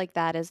feels like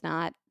that was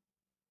not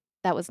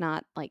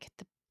like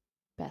the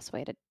best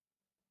way to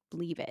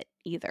leave it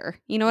either.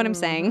 You know what I'm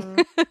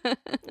saying?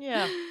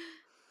 Yeah.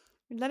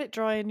 Let it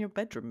dry in your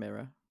bedroom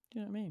mirror. Do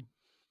you know what I mean?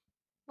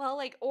 Well,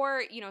 like,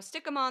 or,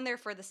 stick them on there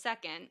for the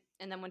second.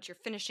 And then once you're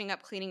finishing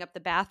up cleaning up the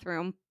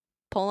bathroom,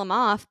 pull them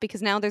off,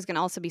 because now there's going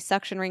to also be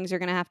suction rings you're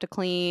going to have to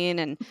clean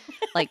and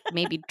like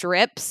maybe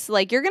drips.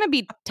 Like, you're going to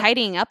be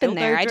tidying up in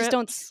there. I just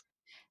don't,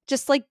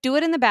 just like do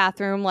it in the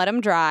bathroom, let them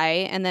dry.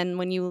 And then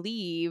when you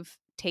leave,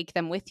 take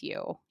them with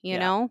you, you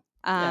know?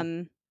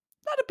 That'd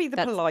be the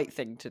polite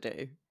thing to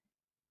do.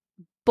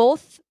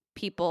 Both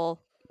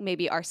people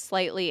maybe are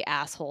slightly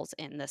assholes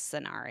in this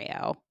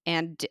scenario.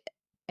 And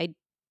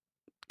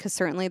because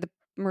certainly the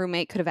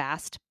roommate could have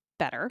asked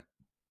better.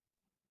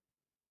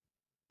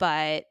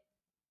 But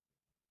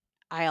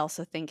I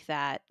also think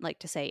that, like,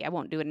 to say, I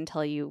won't do it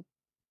until you,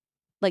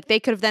 like, they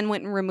could have then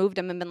went and removed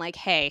them and been like,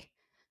 hey,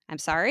 I'm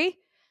sorry.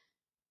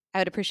 I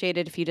would appreciate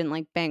it if you didn't,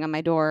 like, bang on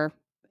my door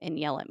and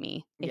yell at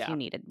me if you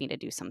needed me to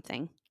do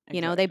something.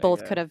 Exactly, they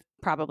both could have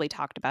probably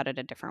talked about it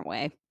a different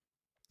way.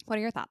 What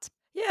are your thoughts?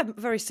 Yeah,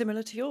 very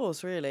similar to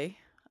yours, really.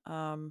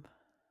 I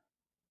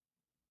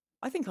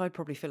think I'd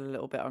probably feel a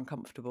little bit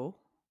uncomfortable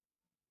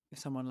if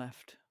someone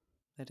left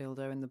their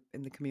dildo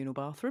in the communal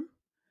bathroom.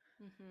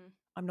 Mm-hmm.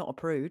 I'm not a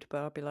prude,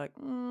 but I'd be like,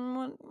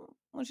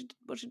 what's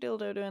your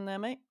dildo doing there,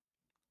 mate?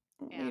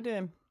 What are you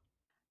doing?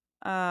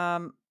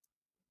 The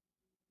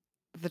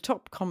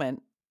top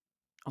comment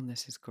on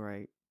this is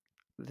great.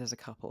 There's a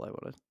couple I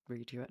want to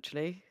read you,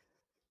 actually.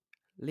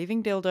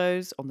 Leaving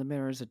dildos on the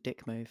mirror is a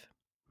dick move.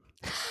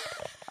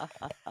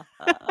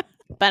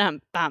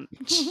 Bum.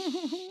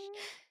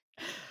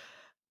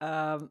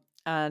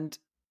 And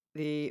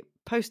the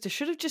poster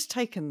should have just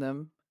taken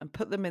them and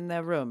put them in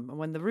their room. And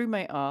when the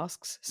roommate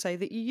asks, say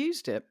that you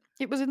used it.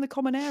 It was in the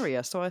common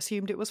area, so I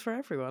assumed it was for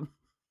everyone.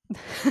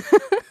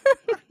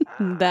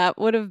 That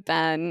would have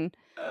been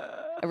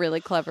a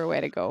really clever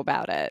way to go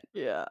about it.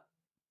 Yeah,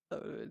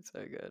 that would have been so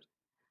good.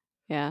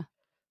 Yeah.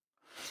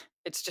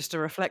 It's just a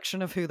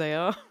reflection of who they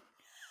are.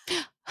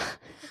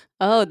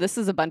 Oh, this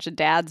is a bunch of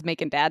dads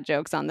making dad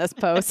jokes on this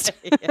post.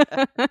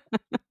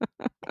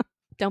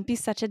 Don't be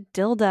such a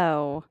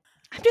dildo.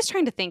 I'm just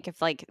trying to think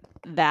if like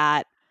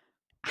that,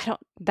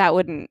 I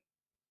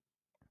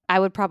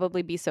would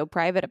probably be so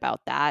private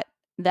about that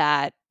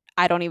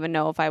I don't even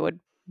know if I would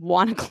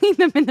want to clean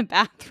them in the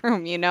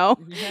bathroom, Yeah.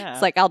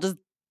 It's like, I'll just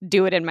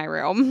do it in my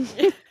room.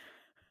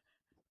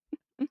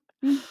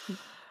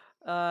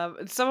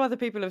 Some other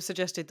people have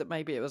suggested that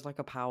maybe it was like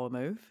a power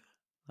move.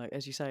 Like,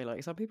 as you say,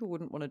 like some people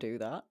wouldn't want to do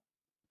that.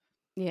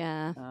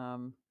 Yeah.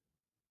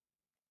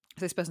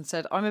 This person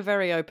said, I'm a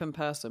very open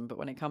person, but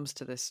when it comes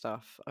to this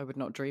stuff, I would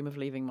not dream of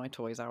leaving my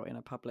toys out in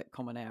a public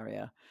common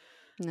area.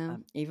 No.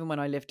 Even when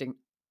I lived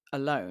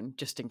alone,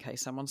 just in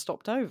case someone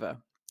stopped over.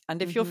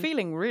 And if you're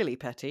feeling really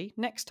petty,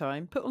 next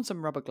time, put on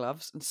some rubber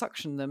gloves and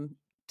suction them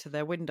to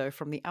their window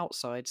from the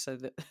outside so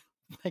that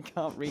they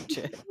can't reach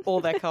it,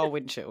 or their car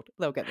windshield.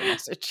 They'll get the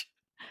message.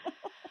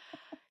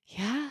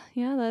 Yeah,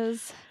 that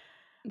is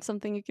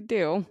something you could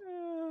do.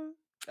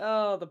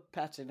 Oh, the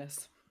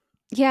pettiness.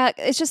 Yeah,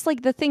 it's just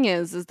like the thing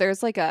is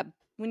there's like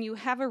when you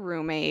have a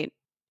roommate,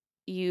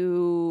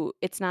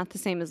 it's not the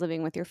same as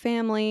living with your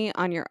family,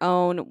 on your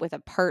own, with a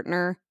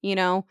partner,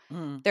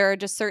 There are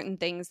just certain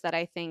things that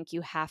I think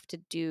you have to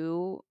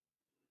do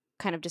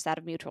kind of just out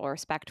of mutual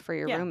respect for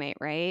your roommate,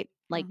 right?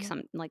 Like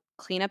like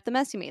clean up the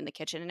mess you made in the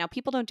kitchen. And now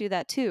people don't do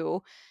that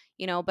too,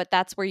 but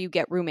that's where you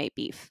get roommate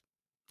beef.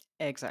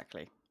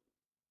 Exactly.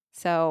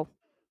 So,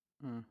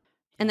 yeah.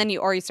 And then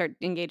you start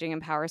engaging in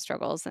power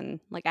struggles.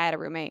 And like I had a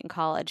roommate in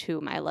college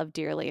whom I love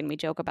dearly, and we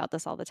joke about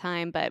this all the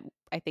time, but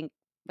I can't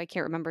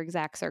remember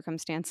exact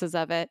circumstances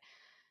of it.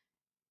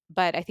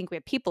 But I think we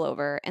had people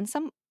over, and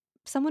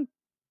someone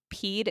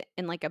peed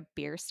in like a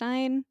beer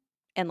stein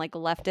and like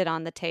left it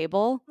on the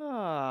table.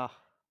 Oh.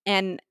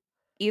 And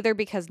either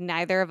because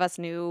neither of us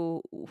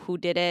knew who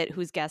did it,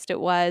 whose guest it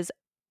was,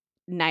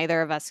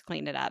 neither of us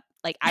cleaned it up.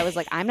 Like I was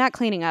like, I'm not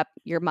cleaning up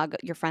your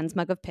friend's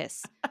mug of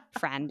piss,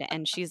 friend.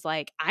 And she's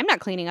like, I'm not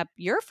cleaning up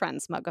your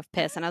friend's mug of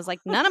piss. And I was like,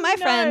 none of my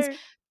friends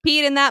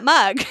peed in that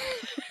mug.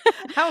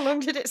 How long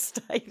did it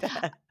stay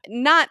there?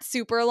 Not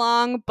super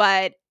long,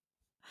 but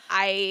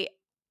I'm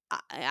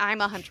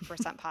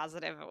 100%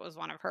 positive it was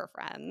one of her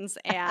friends.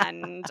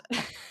 And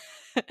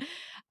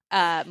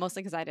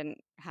mostly because I didn't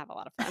have a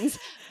lot of friends.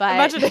 But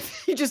imagine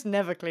if you just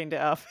never cleaned it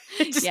up.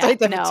 It just stayed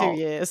there for 2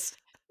 years.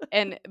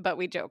 But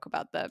we joke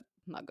about the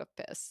mug of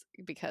piss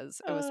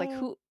because it was like,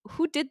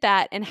 who did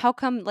that, and how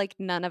come like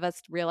none of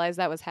us realized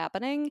that was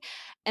happening?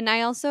 And I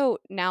also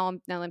now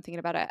that I'm thinking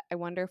about it, I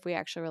wonder if we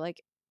actually were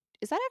like,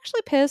 is that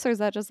actually piss or is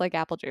that just like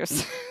apple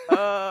juice?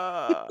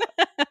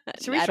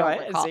 Should we try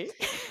it and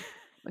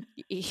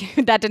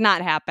see? That did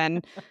not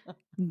happen.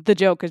 The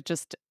joke is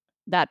just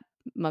that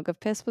mug of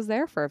piss was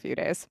there for a few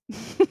days.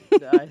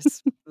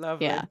 Nice.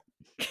 Lovely. Yeah.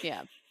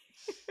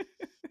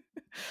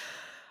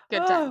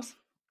 Good times.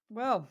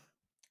 Well,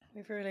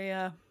 we've really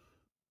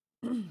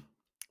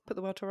put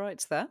the world to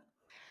rights there.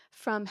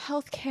 From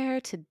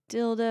healthcare to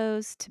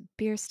dildos to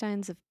beer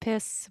steins of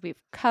piss,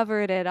 we've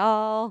covered it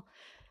all.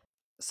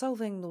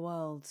 Solving the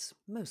world's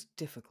most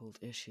difficult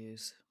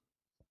issues.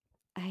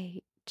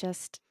 We're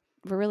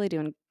really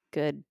doing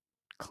good,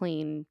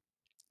 clean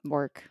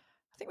work.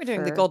 I think we're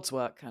doing the God's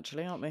work,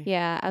 actually, aren't we?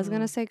 Yeah, I was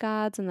going to say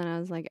God's, and then I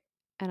was like,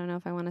 I don't know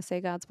if I want to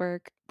say God's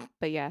work.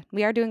 But yeah,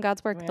 we are doing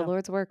God's work, the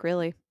Lord's work,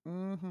 really.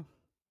 Mm-hmm.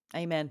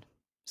 Amen,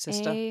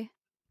 sister.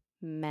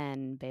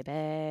 Amen,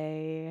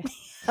 baby.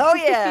 Oh,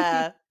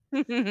 yeah.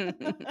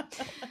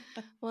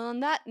 Well, on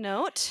that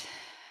note,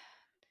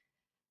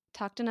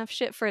 talked enough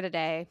shit for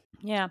today.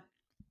 Yeah.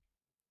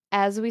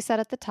 As we said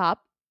at the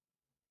top,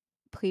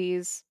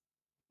 please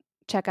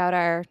check out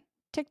our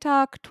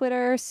TikTok,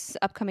 Twitter,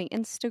 upcoming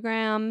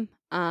Instagram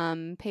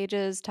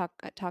pages,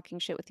 Talking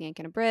Shit with Yank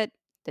and a Brit.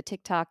 The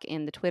TikTok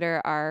and the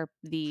Twitter are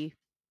the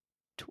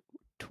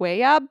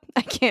Twayab.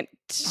 I can't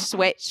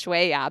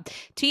Swayab.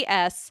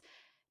 TSWAYAAB.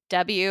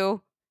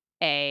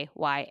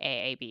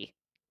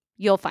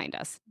 You'll find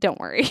us. Don't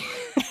worry.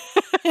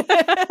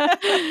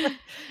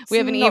 We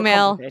have an email.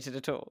 Not complicated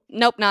at all.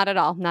 Nope, not at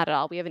all. Not at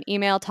all. We have an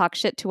email. Talk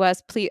shit to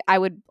us. Please. I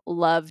would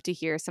love to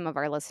hear some of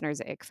our listeners'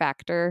 ick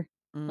factor.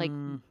 Like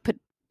put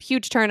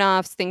huge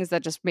turnoffs, things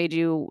that just made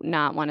you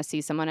not want to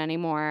see someone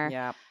anymore.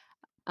 Yeah.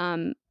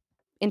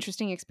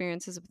 Interesting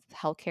experiences with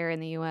healthcare in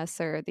the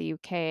US or the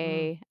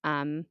UK.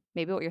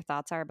 Maybe what your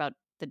thoughts are about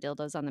the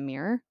dildos on the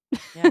mirror.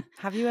 Yeah.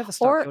 Have you ever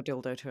stuck your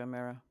dildo to a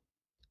mirror?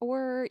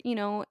 Or,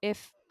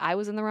 if I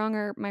was in the wrong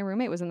or my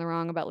roommate was in the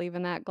wrong about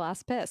leaving that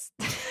glass piss.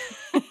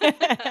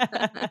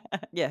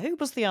 Yeah, who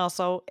was the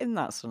arsehole in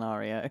that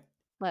scenario?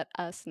 Let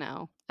us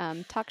know.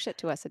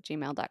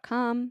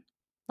 Talkshittous@gmail.com.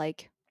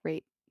 Like,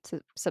 rate,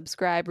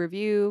 subscribe,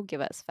 review, give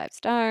us 5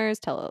 stars.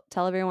 Tell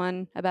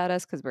everyone about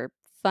us because we're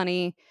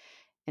funny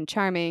and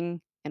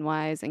charming and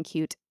wise and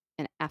cute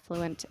and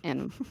affluent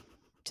and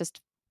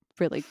just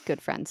really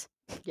good friends.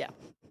 Yeah.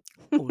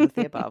 All of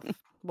the above.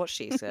 What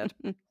she said.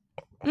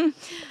 All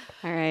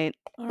right.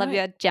 Love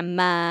you,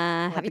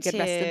 Gemma. Have a good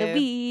rest of the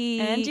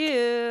week. And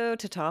you.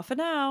 Ta-ta for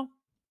now.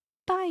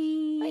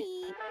 Bye.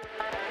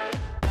 Bye.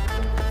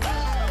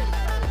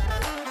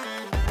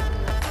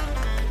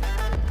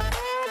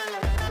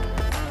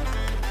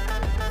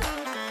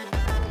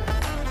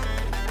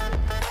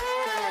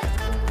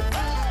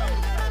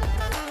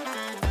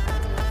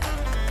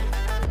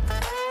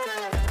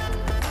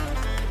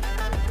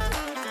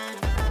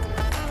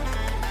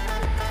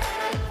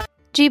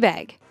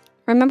 G-Bag.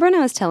 Remember when I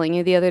was telling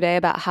you the other day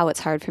about how it's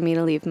hard for me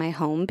to leave my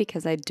home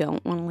because I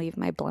don't want to leave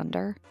my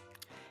blender?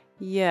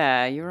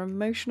 Yeah, your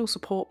emotional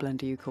support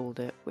blender you called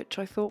it, which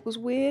I thought was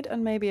weird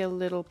and maybe a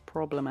little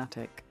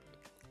problematic.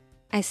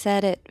 I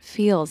said it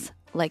feels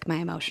like my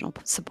emotional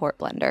support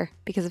blender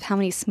because of how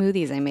many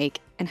smoothies I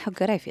make and how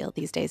good I feel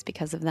these days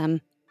because of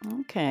them.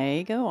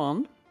 Okay, go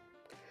on.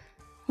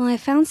 Well, I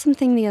found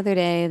something the other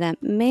day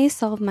that may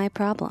solve my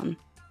problem.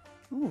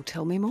 Oh,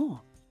 tell me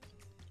more.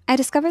 I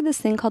discovered this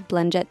thing called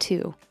BlendJet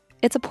 2.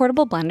 It's a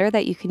portable blender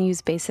that you can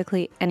use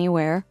basically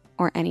anywhere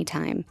or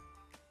anytime.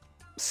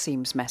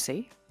 Seems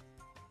messy.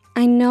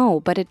 I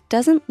know, but it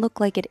doesn't look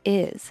like it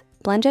is.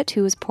 BlendJet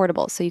 2 is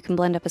portable, so you can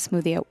blend up a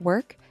smoothie at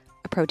work,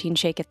 a protein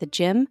shake at the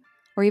gym,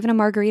 or even a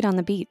margarita on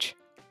the beach.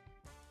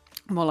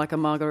 More like a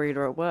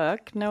margarita at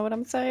work, know what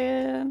I'm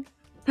saying?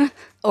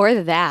 Or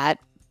that,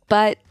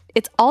 but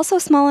it's also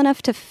small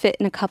enough to fit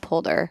in a cup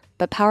holder,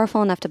 but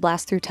powerful enough to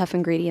blast through tough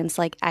ingredients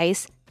like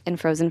ice and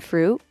frozen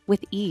fruit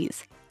with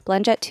ease.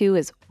 BlendJet 2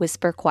 is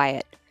whisper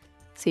quiet.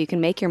 so you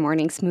can make your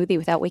morning smoothie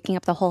without waking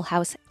up the whole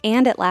house,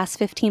 and it lasts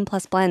 15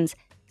 plus blends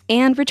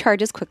and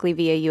recharges quickly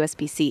via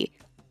USB-C.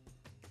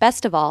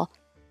 Best of all,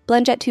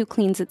 BlendJet 2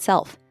 cleans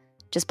itself.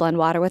 Just blend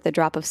water with a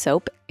drop of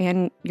soap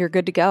and you're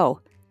good to go.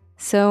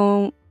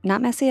 So,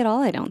 not messy at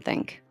all, I don't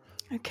think.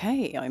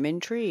 Okay, I'm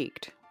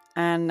intrigued.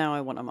 And now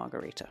I want a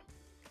margarita.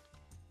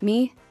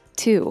 Me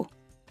too.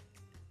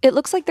 It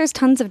looks like there's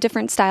tons of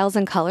different styles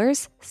and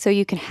colors, so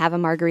you can have a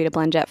margarita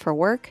BlendJet for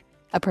work,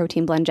 a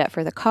protein BlendJet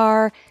for the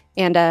car,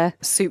 and a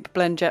soup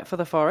BlendJet for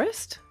the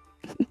forest?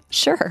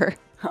 Sure.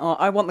 Oh,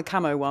 I want the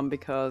camo one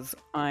because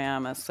I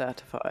am a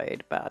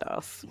certified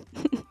badass.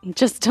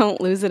 Just don't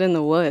lose it in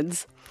the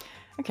woods.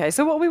 Okay,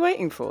 so what are we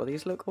waiting for?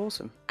 These look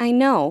awesome. I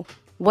know.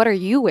 What are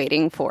you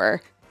waiting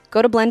for?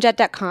 Go to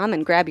blendjet.com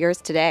and grab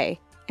yours today.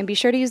 And be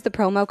sure to use the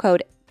promo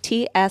code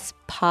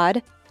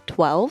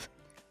TSPOD12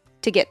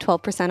 to get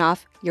 12%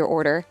 off your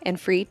order and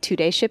free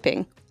 2-day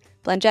shipping.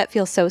 BlendJet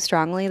feels so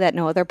strongly that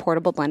no other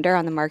portable blender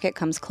on the market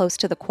comes close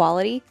to the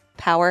quality,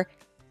 power,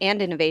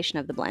 and innovation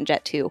of the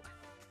BlendJet 2.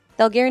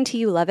 They'll guarantee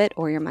you love it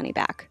or your money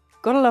back.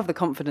 Gotta love the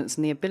confidence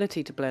and the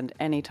ability to blend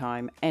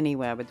anytime,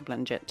 anywhere with the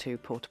BlendJet 2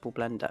 portable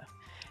blender.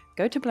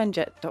 Go to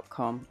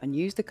blendjet.com and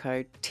use the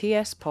code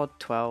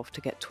TSPOD12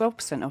 to get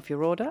 12% off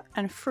your order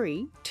and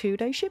free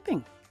 2-day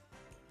shipping.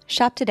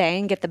 Shop today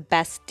and get the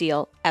best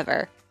deal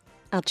ever.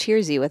 I'll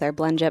cheers you with our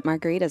BlendJet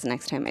margaritas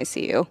next time I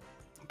see you.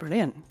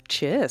 Brilliant.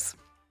 Cheers.